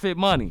counterfeit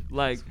money.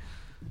 Like,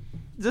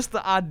 just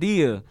the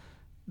idea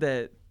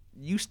that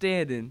you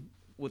standing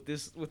with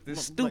this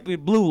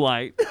stupid blue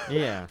light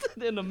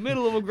in the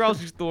middle of a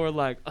grocery store,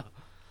 like,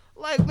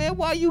 man,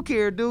 why you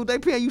care, dude? They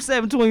pay you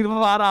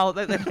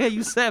 $7.25. They pay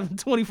you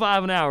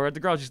 $7.25 an hour at the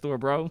grocery store,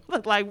 bro.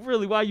 Like,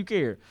 really, why you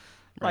care?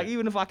 Right. Like,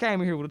 even if I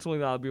came in here with a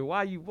 $20 bill,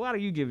 why do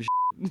you give a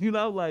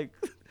shit?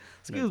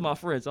 Excuse my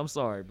French, I'm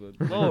sorry,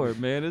 but Lord,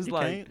 man, it's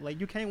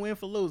you can't win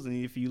for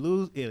losing. If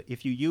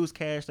you use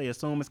cash, they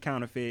assume it's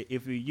counterfeit.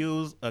 If you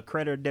use a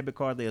credit or debit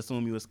card, they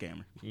assume you're a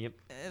scammer. Yep.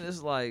 And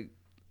it's like,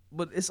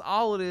 but it's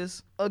all of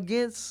this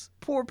against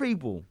poor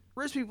people.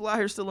 Rich people out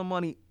here stealing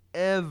money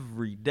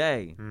every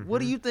day. Mm-hmm.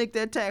 What do you think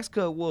that tax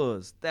cut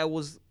was? That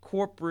was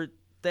corporate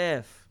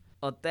theft,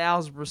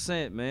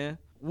 1,000%, man.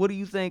 What do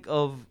you think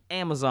of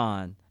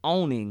Amazon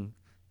owning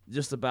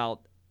just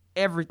about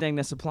everything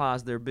that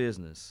supplies their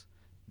business?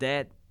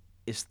 That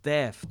is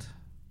theft.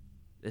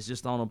 It's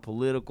just on a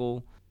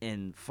political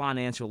and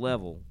financial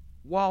level.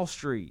 Wall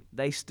Street,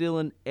 they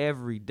stealing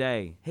every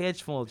day.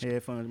 Hedge funds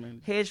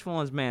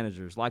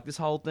managers. Like this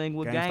whole thing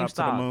with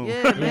GameStop.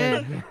 Yeah,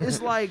 man.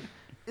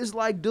 It's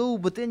like,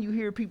 dude, but then you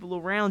hear people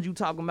around you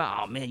talking about,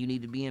 oh man, you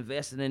need to be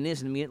invested in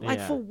this and me.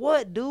 Like, for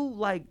what, dude?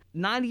 Like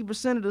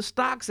 90% of the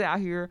stocks out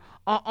here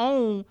are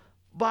owned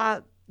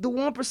by the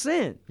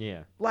 1%.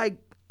 Yeah. Like,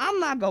 I'm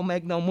not gonna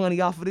make no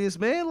money off of this,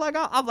 man. Like,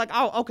 I'm like,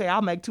 okay,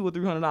 I'll make $200 or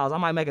 $300. I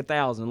might make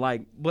 $1,000.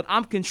 Like, but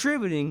I'm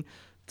contributing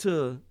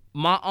to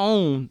my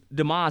own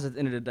demise at the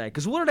end of the day.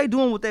 Because what are they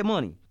doing with that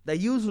money? They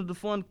use it to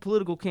fund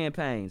political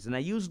campaigns, and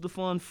they use it to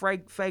fund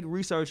fake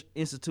research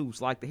institutes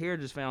like the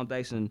Heritage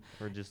Foundation,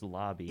 or just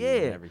lobby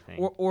and everything.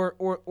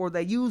 Or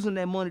they using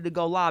that money to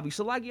go lobby.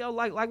 So like,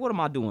 what am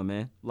I doing,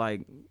 man?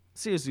 Like,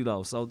 seriously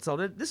though, so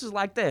this is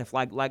like theft,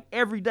 like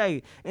every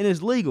day, and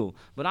it's legal.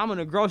 But I'm in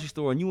a grocery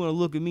store, and you want to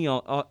look at me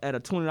at a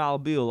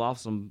 $20 bill off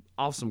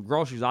some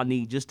groceries I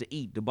need just to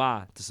eat, to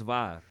buy, to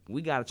survive.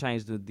 We got to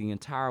change the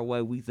entire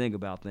way we think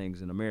about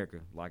things in America,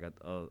 like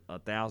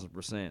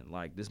 1,000%.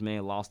 Like, this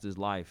man lost his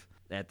life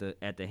at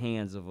the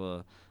hands of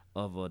a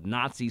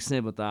Nazi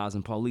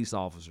sympathizing police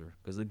officer.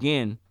 Because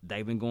again,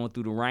 they've been going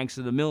through the ranks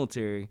of the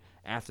military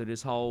after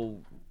this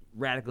whole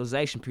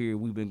radicalization period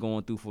we've been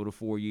going through for the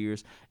 4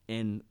 years,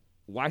 and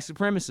white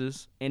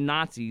supremacists and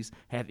Nazis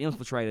have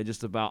infiltrated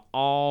just about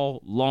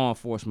all law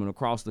enforcement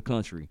across the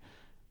country.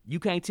 You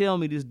can't tell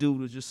me this dude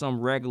was just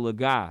some regular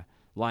guy.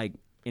 Like,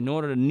 in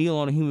order to kneel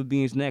on a human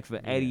being's neck for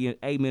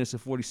 8 minutes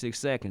and 46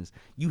 seconds,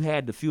 you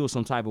had to feel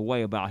some type of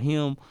way about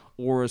him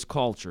or his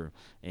culture.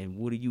 And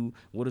what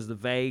does the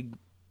vague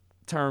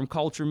term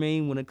culture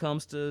mean when it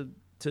comes to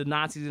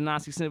Nazis and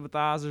Nazi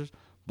sympathizers?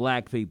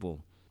 Black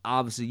people.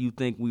 Obviously, you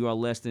think we are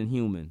less than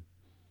human.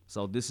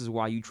 So this is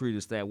why you treat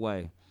us that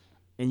way.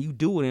 And you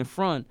do it in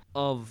front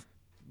of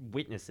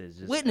witnesses,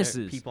 just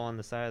Witnesses. people on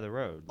the side of the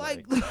road,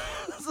 Like,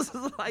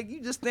 like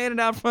you just standing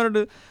out in front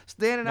of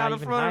not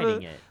even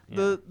hiding it.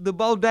 Yeah. the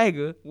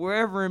bodega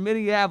wherever in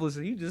Minneapolis,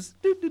 and you just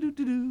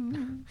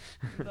you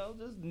know,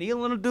 just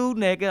kneeling a dude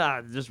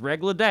naked, just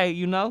regular day,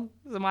 you know.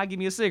 Somebody give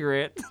me a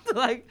cigarette,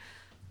 like,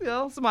 you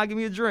know, somebody give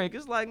me a drink.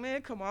 It's like,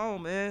 man, come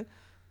on, man.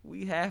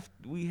 We have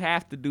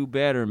to do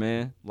better,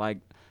 man. Like,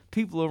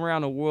 people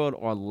around the world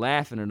are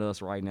laughing at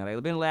us right now.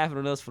 They've been laughing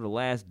at us for the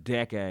last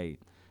decade,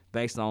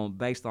 based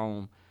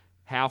on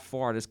how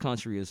far this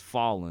country has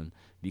fallen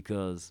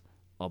because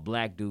a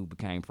black dude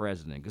became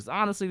president. Because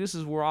honestly, this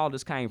is where all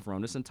this came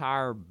from. This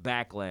entire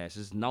backlash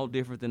is no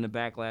different than the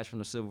backlash from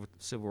the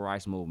civil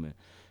rights movement.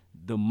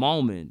 The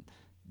moment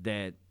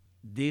that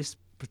this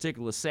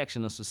particular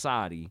section of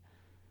society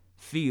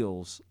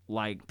feels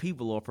like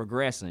people are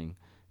progressing,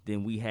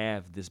 then we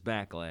have this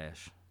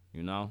backlash,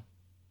 you know?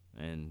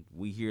 And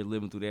we here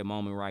living through that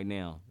moment right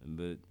now.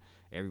 But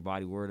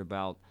everybody worried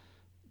about,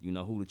 you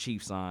know, who the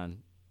Chiefs signed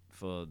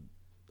for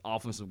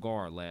offensive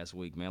guard last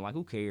week, man. Like,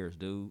 who cares,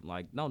 dude?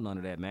 Like, none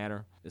of that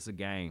matter. It's a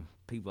game.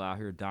 People out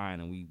here dying,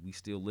 and we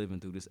still living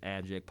through this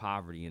abject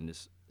poverty and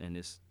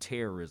this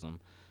terrorism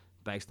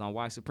based on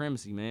white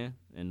supremacy, man.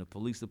 And the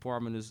police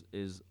department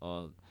is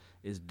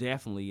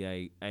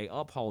definitely a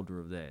upholder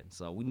of that.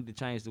 So we need to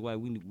change the way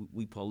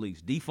we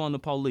police. Defund the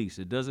police.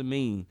 It doesn't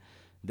mean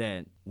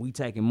that we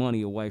taking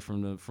money away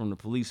from the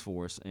police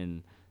force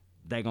and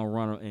they gonna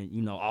run, and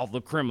you know, all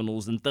the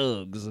criminals and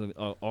thugs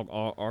are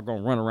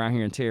gonna run around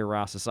here and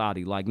terrorize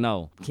society. Like,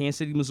 no. Kansas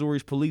City,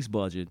 Missouri's police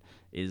budget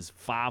is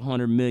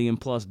 $500 million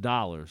plus.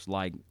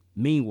 Like,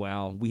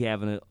 meanwhile, we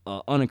have an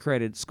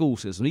unaccredited school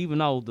system. Even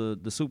though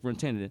the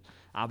superintendent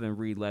I've been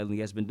reading lately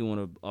has been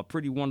doing a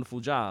pretty wonderful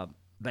job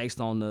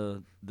based on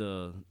the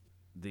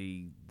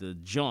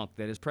junk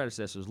that his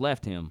predecessors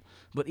left him.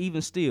 But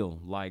even still,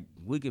 like,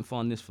 we can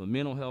fund this for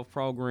mental health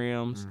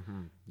programs,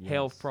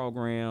 health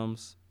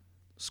programs,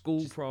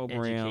 school Just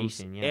programs,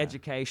 education,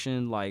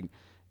 education. Like,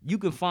 you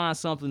can find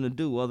something to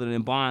do other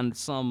than buying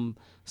some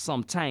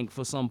tank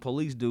for some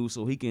police dude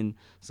so he can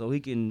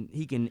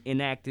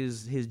enact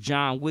his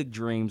John Wick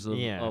dreams of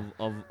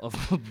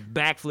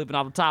backflipping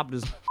off the top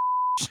of this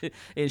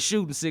and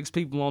shooting 6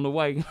 people on the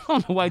way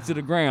to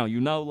the ground,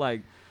 you know?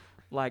 Like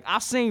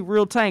I've seen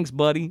real tanks,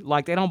 buddy.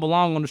 Like, they don't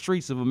belong on the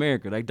streets of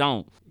America. They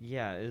don't.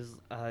 Yeah,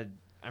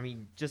 I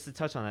mean, just to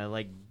touch on that,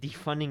 like,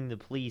 defunding the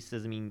police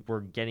doesn't mean we're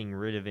getting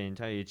rid of it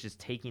entirely. It's just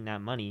taking that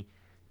money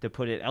to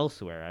put it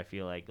elsewhere. I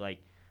feel like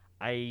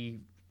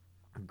coming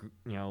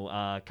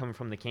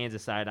from the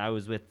Kansas side, I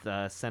was with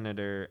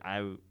Senator.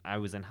 I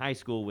was in high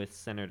school with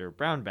Senator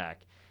Brownback,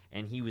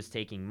 and he was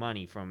taking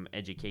money from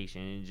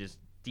education and just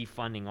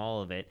defunding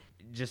all of it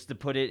just to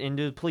put it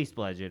into the police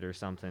budget or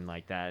something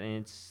like that.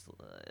 And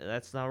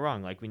that's not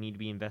wrong. Like, we need to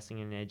be investing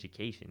in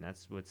education.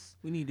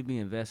 We need to be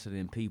invested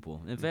in people,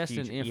 invest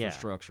in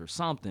infrastructure,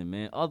 something,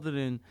 man, other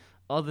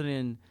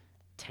than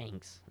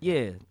tanks.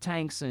 Yeah,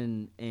 tanks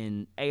and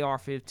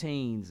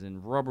AR-15s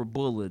and rubber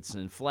bullets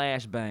and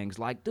flashbangs.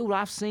 Like, dude,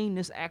 I've seen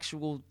this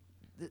actual.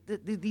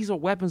 These are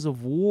weapons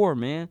of war,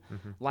 man.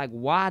 Like,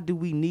 why do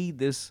we need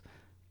this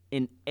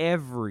in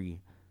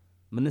every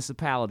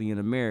municipality in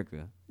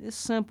America? It's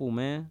simple,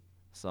 man.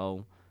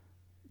 So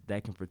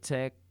they can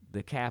protect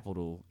the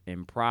capital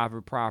and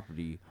private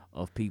property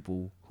of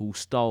people who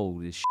stole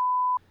this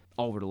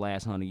over the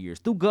last 100 years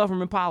through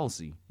government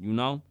policy, you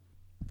know?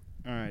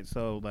 All right,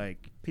 so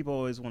like, people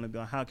always want to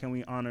go, how can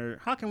we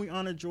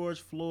honor George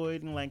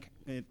Floyd, and like,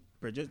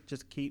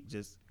 just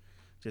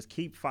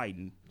keep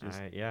fighting. All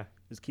right, yeah.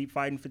 Just keep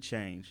fighting for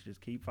change.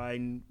 Just keep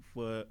fighting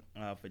for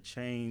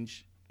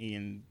change,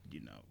 and you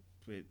know,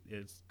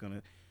 it's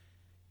gonna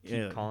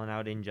keep calling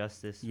out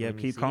injustice. Yeah,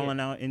 keep calling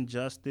out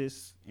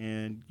injustice,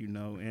 and you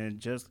know, and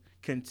just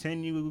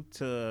continue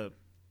to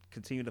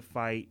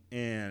fight.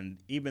 And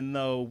even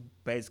though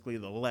basically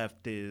the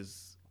left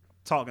is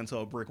talking to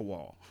a brick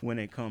wall when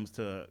it comes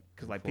to,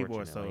 because like people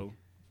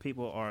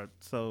are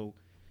so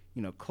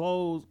you know,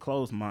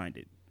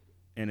 closed-minded,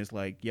 and it's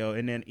like, yo,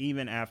 and then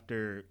even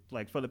after,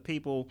 like, for the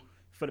people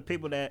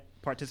that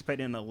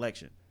participated in the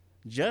election,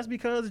 just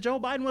because Joe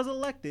Biden was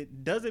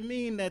elected doesn't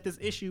mean that this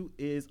issue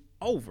is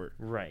over.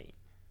 Right.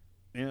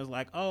 And it's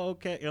like, oh,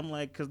 okay. And I'm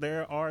like, because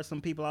there are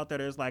some people out there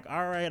that's like,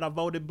 all right, I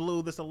voted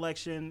blue this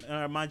election,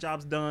 my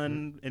job's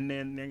done. And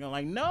then they're going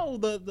like, no,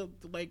 the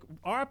like,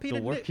 RP.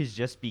 The work is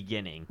just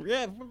beginning.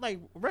 Yeah, like,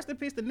 rest in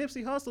peace to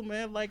Nipsey Hussle,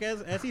 man. Like,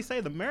 as he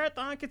say, the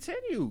marathon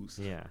continues.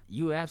 Yeah.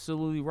 You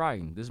absolutely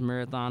right. This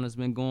marathon has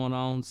been going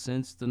on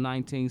since the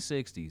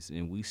 1960s,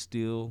 and we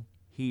still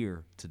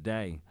here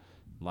today.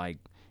 Like,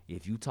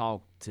 if you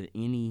talk to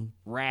any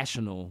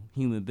rational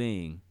human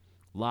being,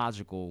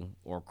 logical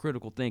or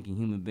critical thinking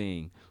human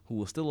being who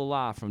was still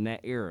alive from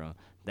that era,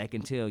 they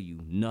can tell you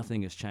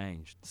nothing has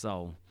changed.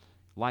 So,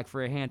 like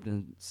Fred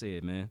Hampton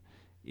said, man,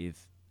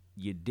 if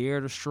you dare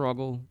to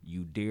struggle,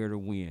 you dare to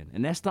win.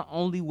 And that's the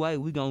only way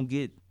we're going to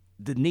get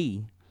the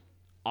knee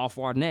off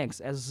our necks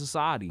as a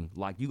society.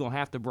 Like, you're going to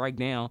have to break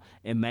down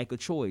and make a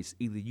choice.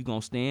 Either you're going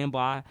to stand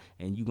by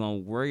and you're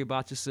going to worry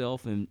about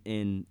yourself and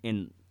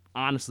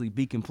honestly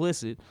be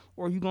complicit,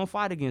 or you gonna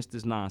fight against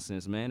this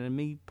nonsense, man. And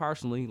me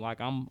personally, like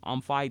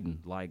I'm fighting.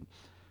 Like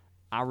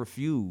I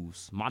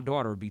refuse. My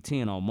daughter will be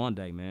 10 on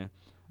Monday, man.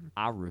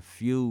 I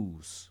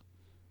refuse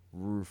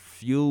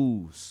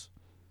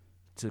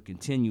to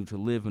continue to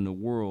live in a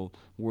world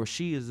where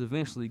she is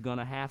eventually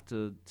gonna have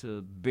to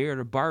bear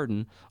the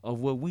burden of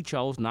what we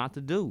chose not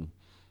to do.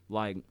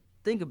 Like,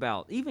 think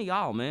about even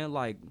y'all, man.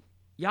 Like,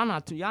 y'all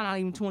not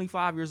even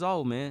 25 years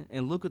old, man.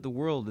 And look at the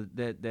world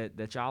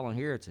that y'all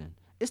inheriting.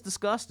 It's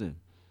disgusting.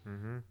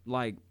 Mm-hmm.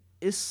 Like,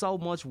 it's so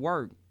much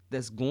work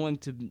that's going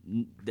to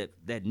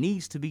that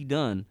needs to be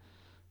done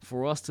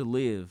for us to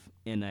live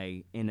in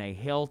a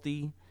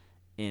healthy,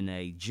 in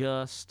a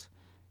just,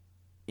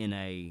 in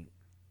a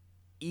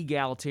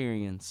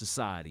egalitarian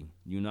society,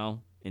 you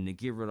know, and to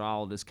get rid of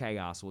all this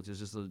chaos, which is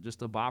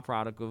just a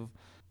byproduct of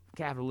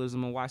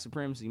capitalism and white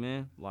supremacy,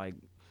 man. Like,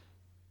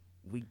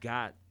 we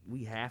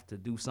have to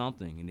do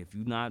something, and if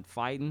you're not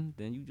fighting,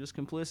 then you just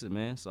complicit,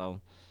 man.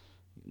 So,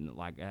 you know,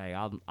 like, hey,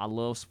 I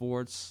love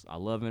sports, I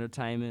love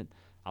entertainment,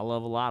 I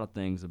love a lot of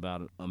things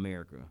about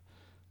America,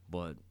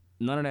 but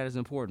none of that is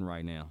important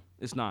right now.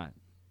 It's not.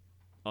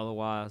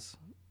 Otherwise,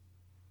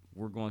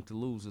 we're going to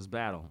lose this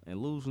battle,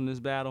 and losing this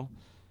battle,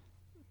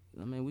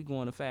 I mean, we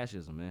going to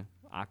fascism, man.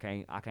 I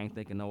can't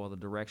think of no other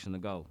direction to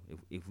go.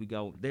 If we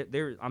go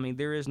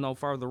there is no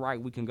further right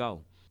we can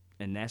go,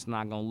 and that's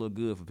not gonna look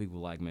good for people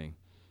like me.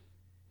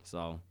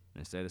 So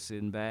instead of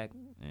sitting back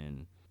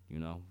and, you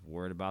know,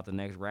 worried about the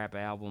next rap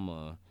album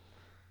or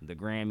the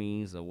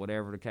Grammys or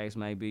whatever the case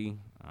may be,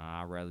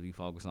 I'd rather be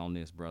focused on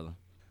this, brother.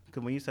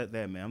 Because when you said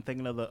that, man, I'm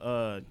thinking of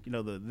the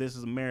the This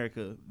Is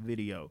America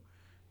video,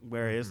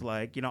 where it's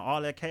like, you know,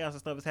 all that chaos and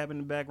stuff is happening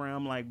in the background.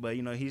 I'm like, but,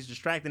 you know, he's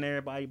distracting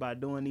everybody by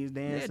doing these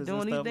dances, Yeah,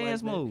 doing and these stuff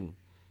dance like moves.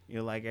 You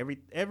know, like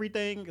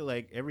everything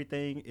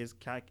is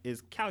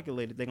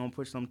calculated. They're gonna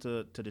push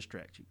something to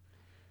distract you,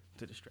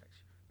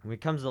 When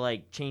it comes to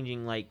like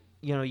changing, like,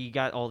 you know, you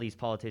got all these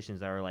politicians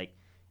that are like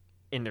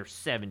in their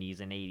 70s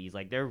and 80s,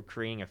 like they're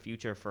creating a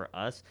future for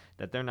us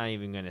that they're not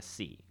even gonna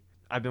see.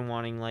 I've been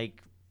wanting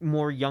like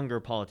more younger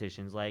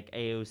politicians like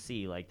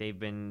AOC, like they've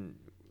been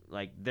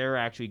like they're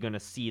actually gonna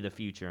see the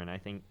future, and I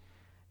think,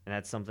 and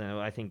that's something that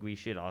I think we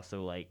should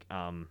also like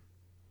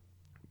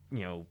you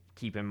know,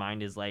 keep in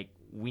mind is like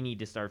we need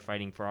to start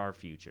fighting for our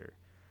future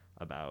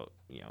about,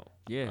 you know,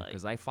 Yeah,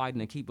 because they fighting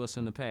to keep us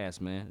in the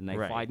past, man, and they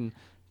Right. fighting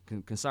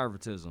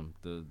conservatism.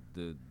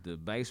 The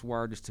base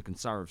word is to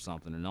conserve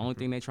something, and the only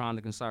thing they're trying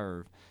to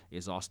conserve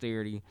is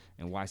austerity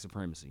and white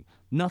supremacy.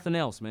 Nothing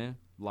else, man.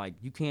 Like,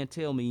 you can't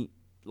tell me,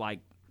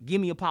 like,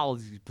 give me a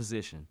policy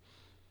position.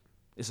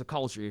 It's a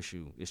culture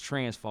issue. It's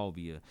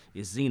transphobia.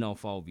 It's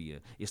xenophobia.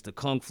 It's the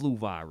Kung Flu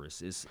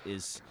virus. It's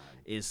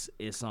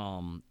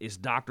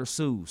Dr.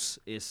 Seuss.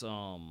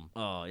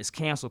 It's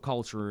cancel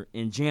culture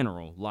in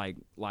general.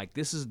 Like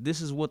this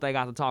is what they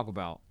got to talk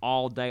about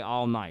all day,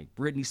 all night.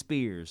 Britney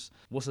Spears.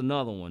 What's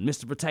another one?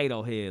 Mr.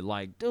 Potato Head.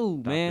 Like,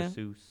 dude, Dr. man.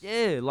 Seuss.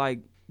 Yeah, like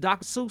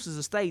Dr. Seuss's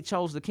estate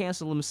chose to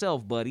cancel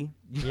himself, buddy.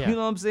 Yeah. You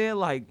know what I'm saying?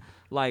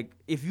 Like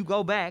if you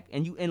go back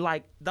and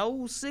like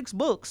those 6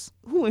 books,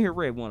 who in here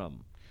read one of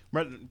them?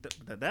 But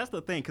that's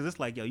the thing, because it's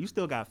like, yo, you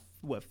still got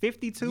what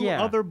 52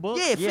 Yeah. other books.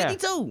 Yeah,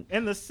 52.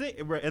 And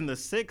the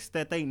six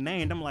that they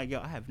named, I'm like, yo,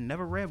 I have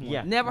never read one.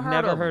 Yeah, Never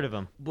never of heard 'em. of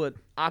them. But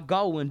I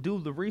go and do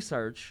the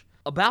research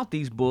about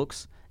these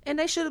books, and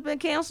they should have been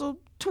canceled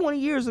 20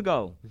 years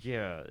ago.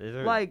 Yeah,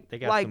 Like- they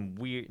got like, some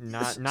weird,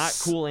 it's not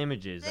cool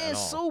images at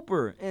It's all.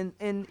 super.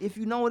 And if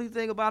you know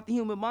anything about the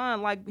human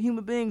mind, like,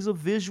 human beings are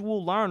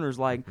visual learners.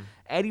 Like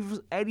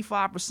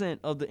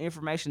 85% of the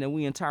information that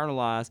we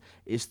internalize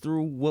is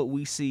through what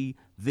we see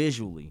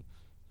visually.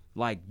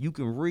 Like, you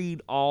can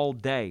read all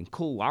day.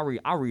 Cool. I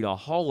read a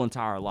whole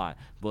entire lot.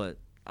 But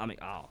I mean,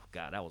 oh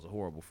God, that was a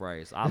horrible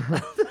phrase.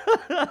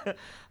 That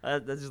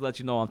just let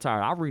you know I'm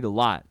tired. I read a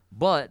lot.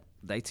 But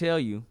they tell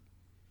you,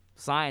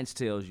 science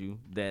tells you,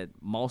 that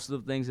most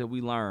of the things that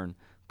we learn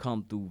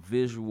come through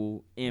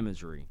visual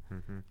imagery.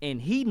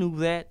 And he knew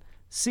that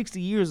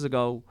 60 years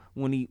ago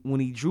when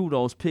he drew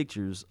those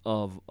pictures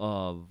of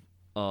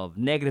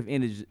negative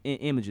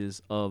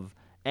images of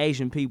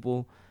Asian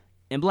people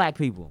and black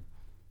people.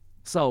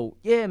 So,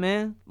 yeah,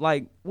 man,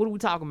 like, what are we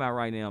talking about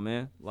right now,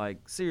 man?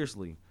 Like,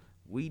 seriously,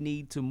 we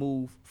need to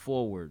move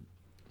forward.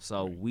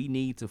 So we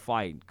need to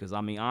fight, because, I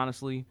mean,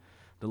 honestly,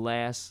 the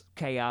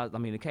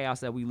chaos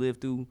that we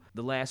lived through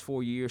the last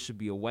 4 years should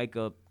be a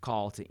wake-up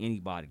call to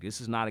anybody.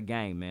 This is not a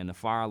game, man. The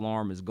fire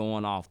alarm is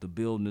going off. The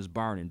building is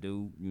burning,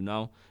 dude, you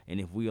know? And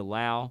if we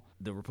allow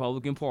the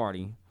Republican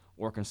Party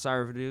or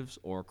conservatives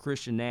or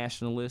Christian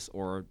nationalists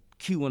or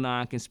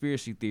QAnon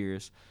conspiracy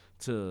theorists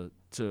to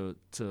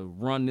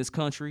run this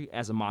country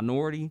as a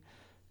minority,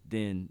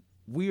 then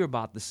we're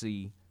about to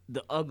see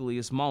the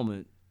ugliest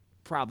moment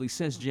probably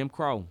since Jim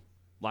Crow.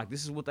 Like,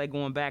 this is what they're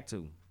going back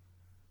to.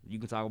 You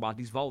can talk about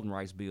these voting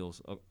rights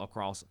bills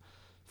across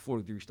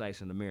 43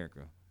 states in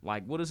America.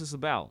 Like, what is this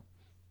about?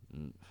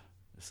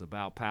 It's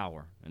about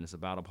power, and it's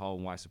about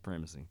upholding white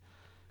supremacy.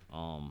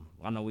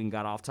 I know we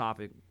got off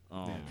topic.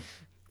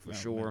 for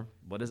sure.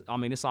 But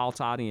it's all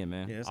tied in,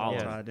 man. Yeah, it's all all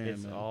of it. tied in,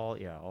 It's man.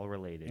 all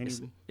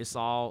related. It's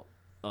all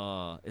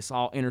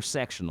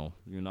intersectional,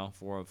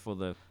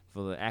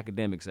 for the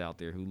academics out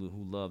there who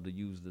love to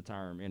use the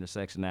term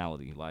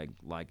intersectionality.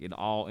 Like it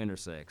all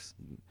intersects.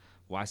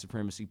 White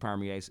supremacy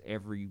permeates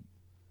every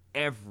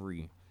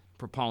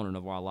proponent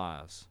of our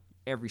lives,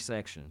 every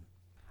section.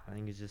 I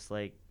think it's just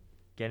like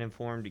get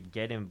informed,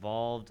 get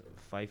involved,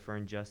 fight for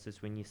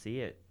injustice when you see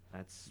it.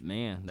 That's That's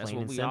plain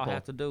what and we all simple.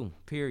 have to do.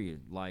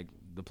 Period. Like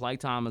the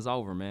playtime is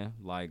over, man.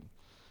 Like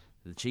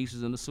the Chiefs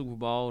is in the Super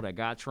Bowl. They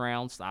got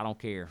trounced. I don't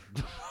care.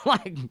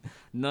 Like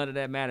none of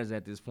that matters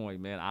at this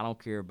point, man. I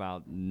don't care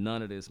about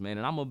none of this, man.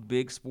 And I'm a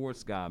big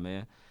sports guy,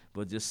 man.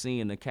 But just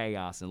seeing the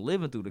chaos and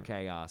living through the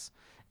chaos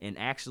and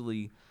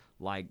actually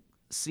like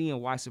seeing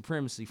white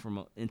supremacy from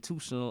an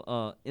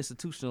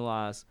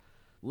institutionalized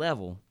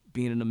level,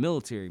 being in the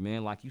military,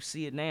 man. Like you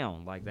see it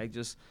now. Like they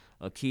just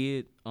a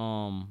kid,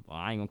 well,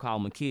 I ain't gonna call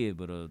him a kid,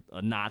 but a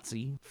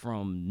Nazi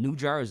from New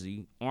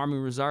Jersey, Army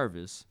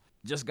reservist,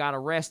 just got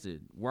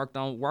arrested. Worked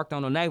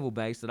on a naval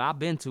base that I've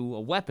been to,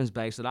 a weapons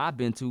base that I've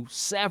been to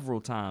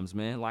several times,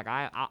 man. Like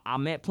I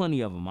met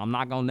plenty of them. I'm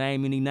not gonna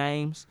name any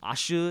names. I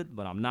should,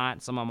 but I'm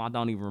not. Some of them I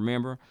don't even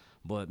remember.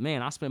 But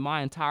man, I spent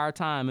my entire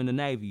time in the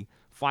Navy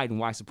fighting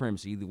white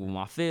supremacy, either with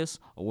my fists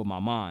or with my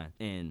mind.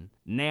 And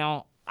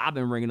now I've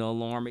been ringing the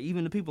alarm.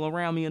 Even the people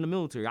around me in the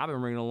military, I've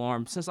been ringing the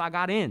alarm since I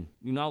got in.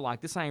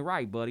 Like this ain't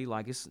right, buddy.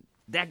 Like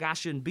that guy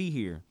shouldn't be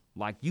here.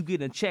 Like you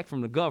getting a check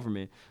from the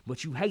government,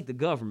 but you hate the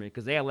government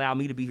because they allow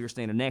me to be here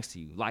standing next to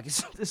you. Like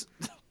it's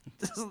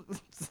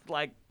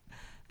like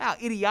how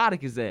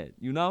idiotic is that?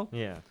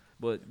 Yeah.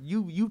 But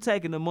you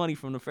taking the money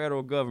from the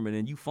federal government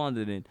and you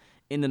funded it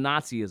into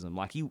Nazism.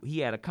 Like he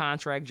had a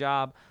contract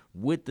job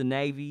with the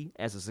Navy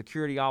as a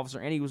security officer,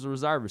 and he was a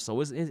reservist. So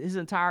his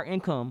entire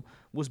income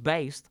was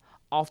based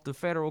off the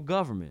federal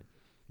government.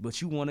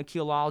 But you want to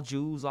kill all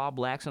Jews, all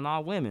blacks, and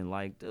all women.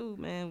 Like, dude,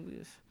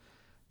 man,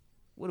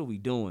 what are we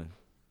doing?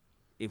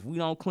 If we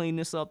don't clean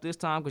this up this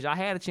time, because y'all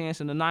had a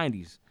chance in the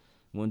 90s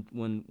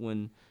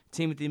when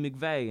Timothy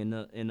McVeigh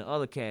and the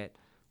other cat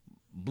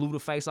blew the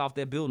face off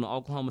that building in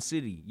Oklahoma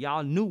City.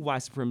 Y'all knew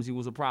white supremacy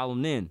was a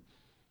problem then,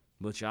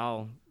 but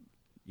y'all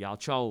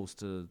chose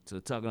to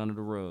tuck it under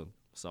the rug.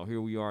 So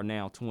here we are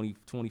now, 20,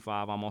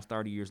 25, almost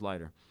 30 years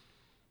later,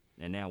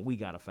 and now we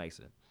got to face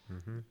it.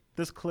 Mm-hmm.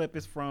 This clip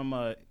is from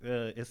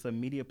it's a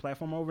media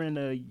platform over in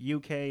the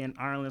UK and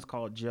Ireland. It's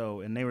called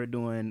Joe, and they were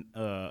doing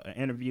an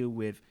interview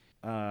with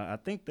I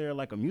think they're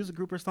like a music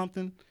group or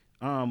something.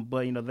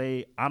 But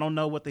I don't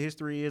know what the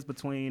history is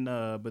between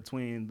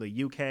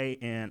the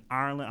UK and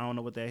Ireland. I don't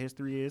know what that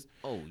history is.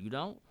 Oh, you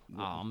don't?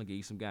 Oh, I'm gonna give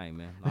you some game,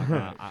 man.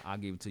 I'll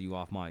give it to you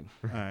off mic.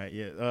 All right,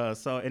 yeah.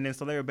 So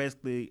they were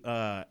basically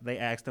they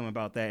asked them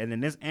about that, and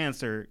then this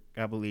answer,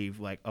 I believe,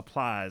 like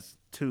applies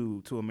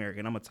to America.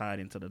 And I'm gonna tie it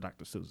into the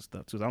Dr. Seuss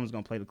stuff too. So I'm just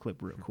gonna play the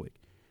clip real quick.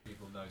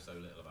 People know so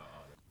little about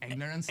Ireland.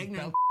 Ignorance is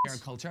built in our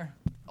culture.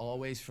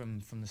 Always from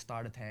the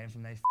start of time,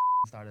 from they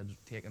started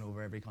taking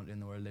over every country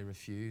in the world, they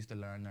refused to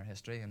learn their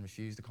history and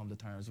refused to come to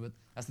terms with.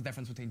 That's the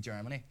difference between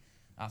Germany.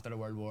 After the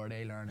World War,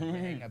 they learned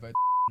everything about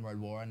the World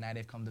War, and now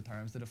they've come to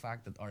terms to the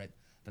fact that, all right,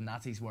 the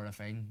Nazis were a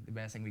thing. The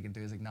best thing we can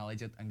do is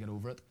acknowledge it and get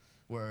over it.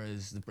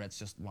 Whereas the Brits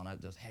just want to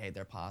just hide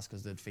their past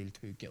because they'd feel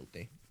too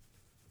guilty.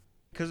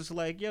 Cause it's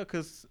like,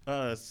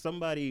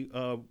 somebody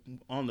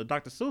on the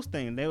Dr. Seuss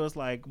thing, they was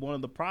like, one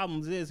of the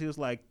problems is he was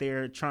like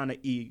they're trying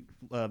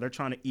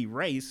to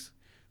erase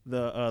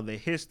the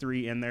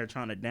history, and they're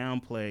trying to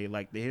downplay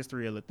like the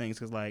history of the things,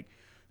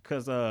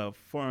 because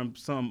for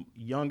some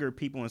younger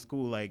people in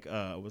school,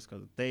 was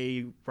because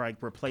they like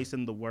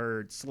replacing the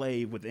word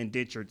slave with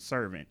indentured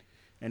servant.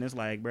 And it's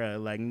like, bro,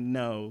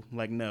 no,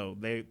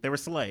 they were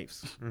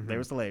slaves. Mm-hmm. They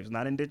were slaves,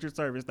 not indentured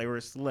servants. They were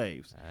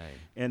slaves.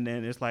 Hey. And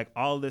then it's like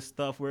all this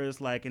stuff where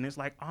it's like, and it's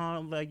like,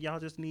 oh, like y'all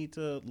just need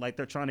to, like,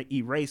 they're trying to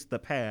erase the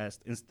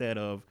past instead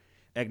of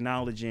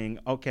acknowledging,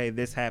 okay,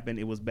 this happened,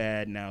 it was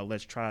bad. Now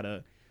let's try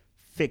to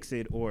fix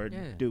it or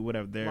do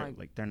whatever.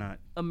 They're not.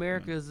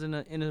 America's in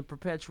a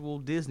perpetual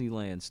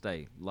Disneyland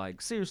state.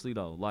 Like seriously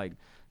though, like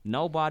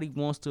nobody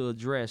wants to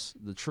address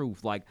the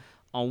truth. Like,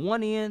 on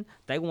one end,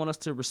 they want us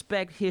to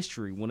respect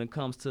history when it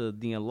comes to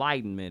the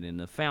Enlightenment and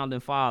the Founding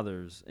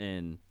Fathers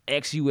and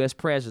ex-U.S.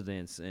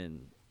 presidents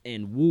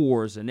and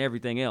wars and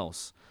everything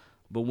else.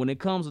 But when it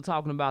comes to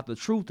talking about the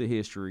truth of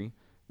history,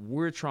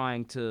 we're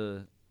trying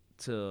to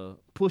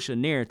push a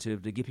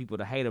narrative to get people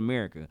to hate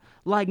America.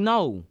 Like,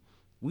 no,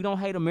 we don't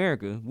hate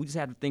America. We just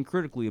have to think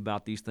critically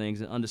about these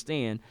things and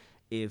understand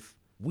if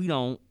we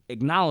don't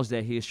acknowledge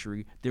that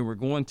history, then we're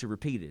going to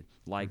repeat it.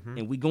 Like,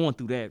 and we're going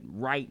through that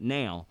right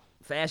now.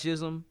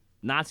 Fascism,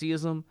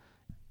 Nazism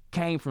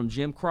came from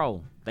Jim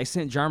Crow. They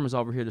sent Germans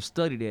over here to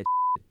study that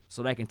shit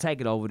so they can take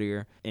it over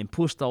there and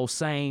push those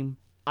same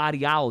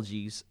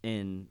ideologies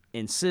and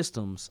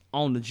systems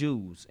on the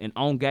Jews and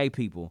on gay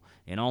people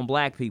and on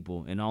black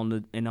people and on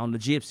the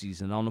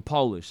gypsies and on the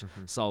Polish.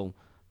 So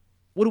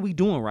what are we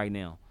doing right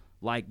now?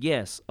 Like,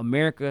 yes,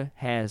 America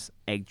has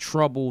a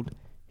troubled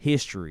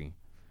history.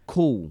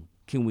 Cool.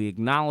 Can we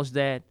acknowledge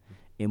that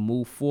and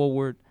move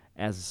forward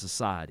as a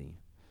society.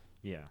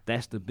 Yeah.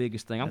 That's the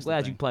biggest thing. I'm That's the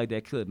glad you thing. played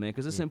that clip, man,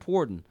 because it's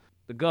important.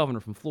 The governor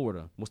from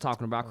Florida was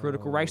talking about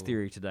critical race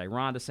theory today,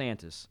 Ron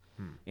DeSantis,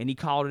 and he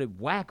called it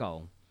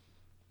wacko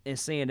and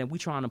saying that we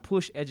trying to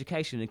push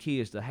education to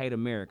kids to hate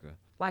America.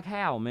 Like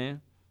how,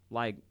 man?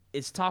 Like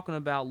it's talking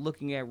about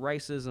looking at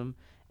racism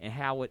and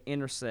how it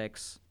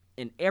intersects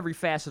in every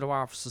facet of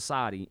our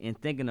society and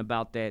thinking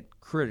about that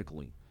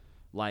critically.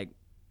 Like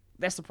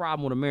that's the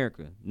problem with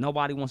America.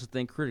 Nobody wants to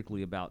think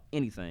critically about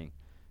anything.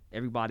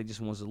 Everybody just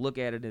wants to look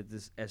at it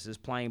as this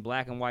plain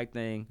black and white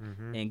thing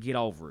and get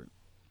over it,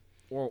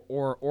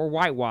 or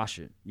whitewash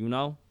it. You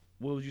know,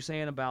 what was you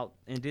saying about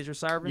indentured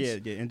servants?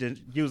 Yeah,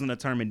 and using the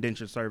term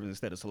indentured servants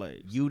instead of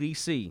slaves.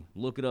 UDC,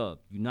 look it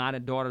up.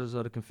 United Daughters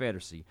of the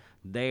Confederacy.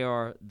 They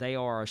are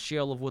a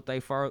shell of what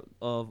they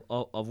of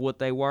what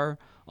they were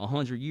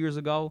 100 years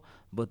ago.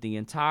 But the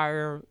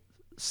entire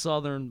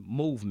Southern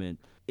movement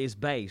is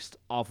based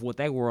off what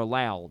they were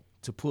allowed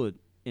to put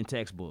in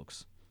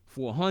textbooks.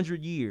 For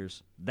 100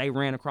 years, they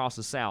ran across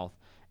the South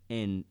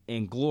and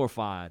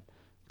glorified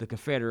the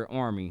Confederate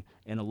Army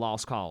and the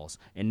lost cause.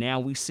 And now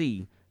we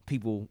see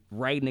people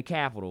raiding the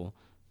Capitol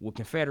with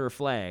Confederate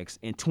flags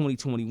in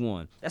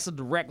 2021. That's a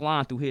direct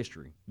line through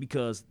history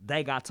because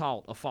they got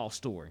taught a false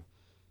story.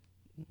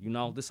 You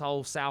know, this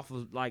whole South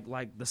was like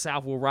the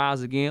South will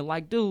rise again.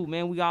 Like, dude,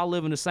 man, we all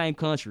live in the same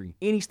country.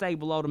 Any state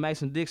below the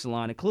Mason-Dixon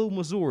line, including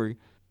Missouri,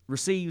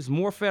 receives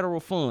more federal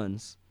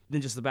funds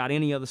than just about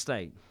any other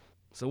state.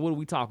 So what are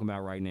we talking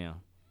about right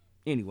now?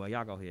 Anyway,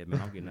 y'all go ahead,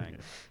 man. I'm getting angry.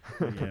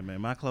 Yeah,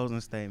 man. My closing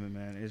statement,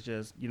 man, is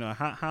just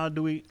how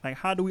do we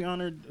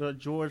honor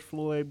George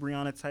Floyd,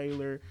 Breonna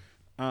Taylor,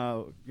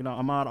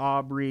 Ahmaud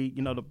Arbery,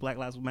 the Black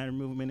Lives Matter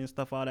movement and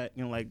stuff, all that.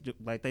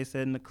 Like they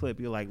said in the clip,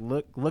 you're like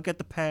look at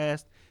the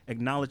past,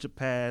 acknowledge the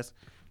past,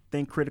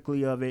 think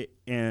critically of it,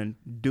 and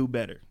do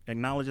better.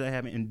 Acknowledge that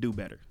happened and do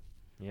better.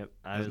 Yep.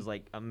 I was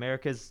like,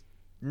 America's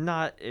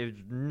not.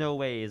 No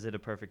way is it a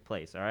perfect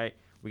place. All right.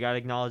 We got to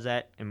acknowledge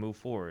that and move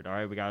forward, all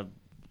right? We got to,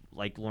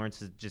 like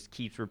Lawrence just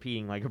keeps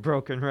repeating like a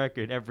broken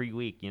record every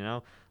week,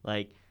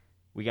 Like,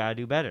 we got to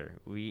do better.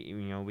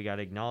 We got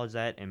to acknowledge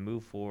that and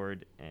move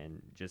forward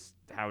and just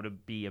how to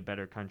be a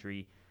better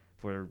country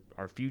for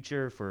our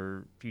future,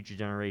 for future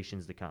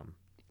generations to come.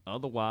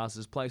 Otherwise,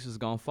 this place is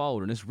going to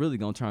fold, and it's really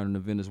going to turn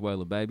into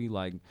Venezuela, baby.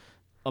 Like,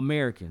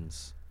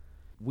 Americans,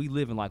 we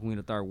living like we in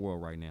the third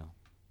world right now,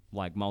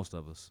 like most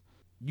of us.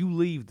 You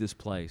leave this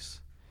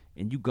place,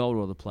 and you go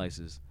to other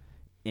places,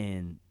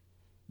 and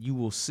you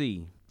will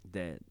see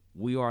that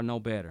we are no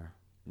better.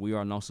 We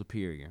are no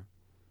superior.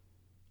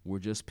 We're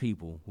just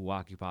people who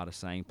occupy the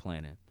same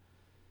planet.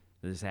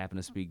 They just happen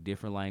to speak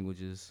different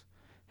languages,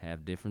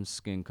 have different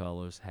skin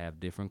colors, have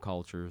different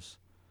cultures,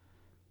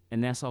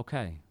 and that's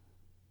okay.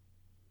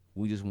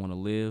 We just want to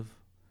live,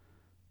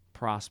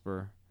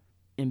 prosper,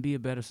 and be a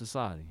better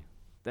society.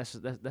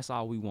 That's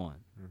all we want.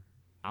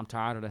 I'm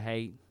tired of the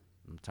hate.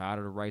 I'm tired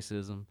of the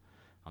racism.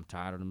 I'm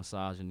tired of the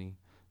misogyny.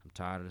 I'm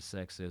tired of the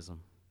sexism.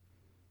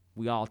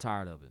 We all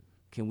tired of it.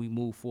 Can we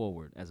move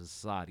forward as a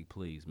society,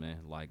 please, man?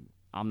 Like,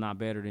 I'm not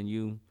better than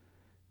you.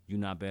 You're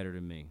not better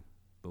than me.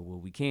 But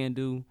what we can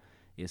do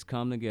is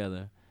come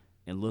together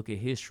and look at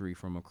history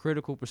from a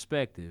critical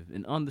perspective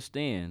and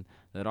understand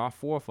that our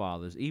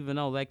forefathers, even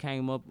though they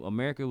came up,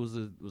 America was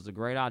a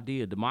great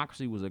idea,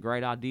 democracy was a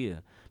great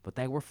idea, but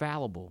they were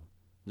fallible,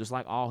 just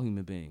like all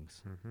human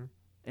beings.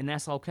 And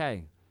that's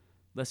okay.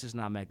 Let's just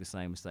not make the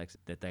same mistakes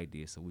that they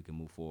did so we can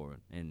move forward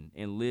and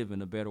live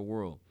in a better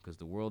world, because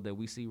the world that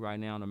we see right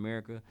now in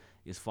America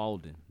is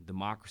folding.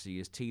 Democracy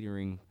is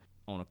teetering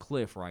on a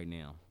cliff right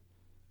now.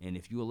 And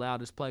if you allow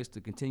this place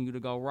to continue to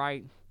go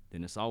right,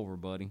 then it's over,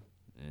 buddy.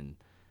 And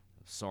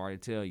sorry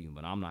to tell you,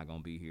 but I'm not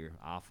gonna be here.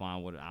 I'll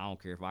find I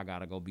don't care if I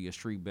gotta go be a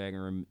street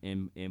beggar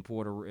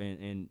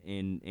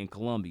in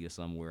Colombia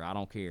somewhere. I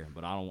don't care.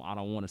 But I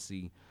don't want to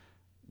see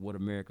what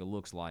America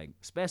looks like,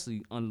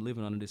 especially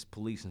living under this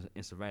police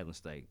and surveillance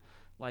state.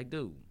 Like,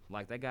 dude,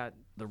 like they got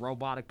the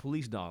robotic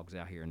police dogs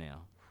out here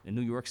now in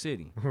New York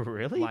City.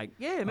 Really? Like,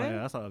 yeah, man. Oh,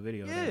 yeah, I saw a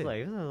video. Yeah. Of that.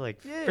 Isn't it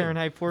like Yeah.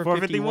 Fahrenheit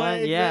 451?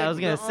 451? Yeah, I was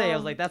gonna exactly. say. I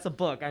was like, that's a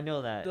book. I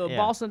know that. The yeah.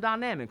 Boston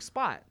Dynamics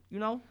spot,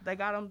 they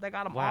got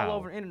them Wow. all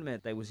over the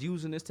internet. They was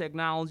using this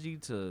technology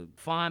to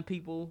find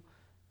people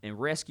and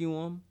rescue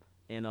them,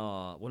 and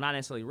well, not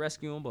necessarily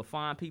rescue them, but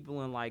find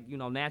people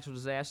in natural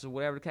disasters,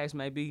 whatever the case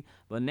may be.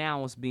 But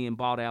now it's being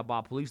bought out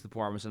by police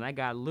departments, and they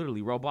got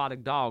literally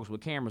robotic dogs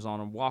with cameras on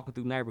them walking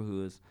through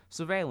neighborhoods,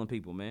 surveilling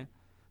people, man.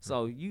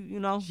 So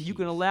you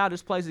can allow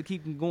this place to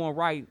keep going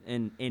right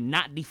and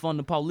not defund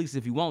the police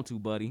if you want to,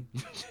 buddy.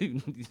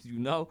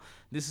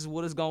 This is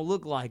what it's gonna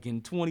look like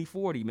in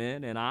 2040,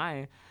 man. And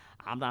I'm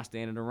not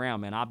standing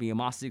around, man. I'll be in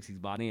my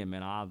 60s by then,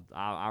 man.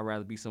 I'd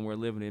rather be somewhere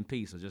living in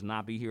peace or just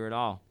not be here at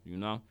all,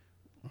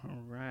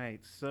 All right,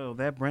 so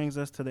that brings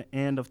us to the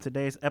end of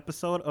today's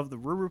episode of the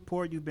Rue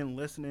Report. You've been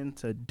listening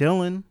to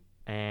Dylan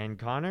And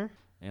Connor?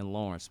 And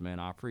Lawrence, man,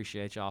 I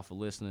appreciate y'all for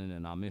listening,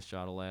 and I missed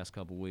y'all the last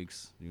couple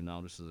weeks.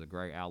 This is a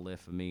great outlet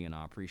for me, and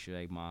I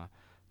appreciate my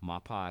my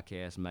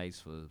podcast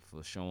mates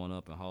for showing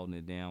up and holding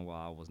it down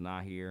while I was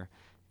not here.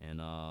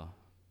 And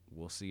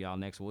we'll see y'all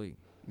next week.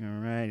 All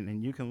right.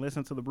 And you can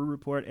listen to the Brew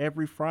Report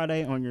every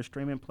Friday on your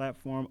streaming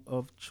platform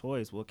of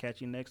choice. We'll catch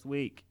you next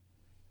week.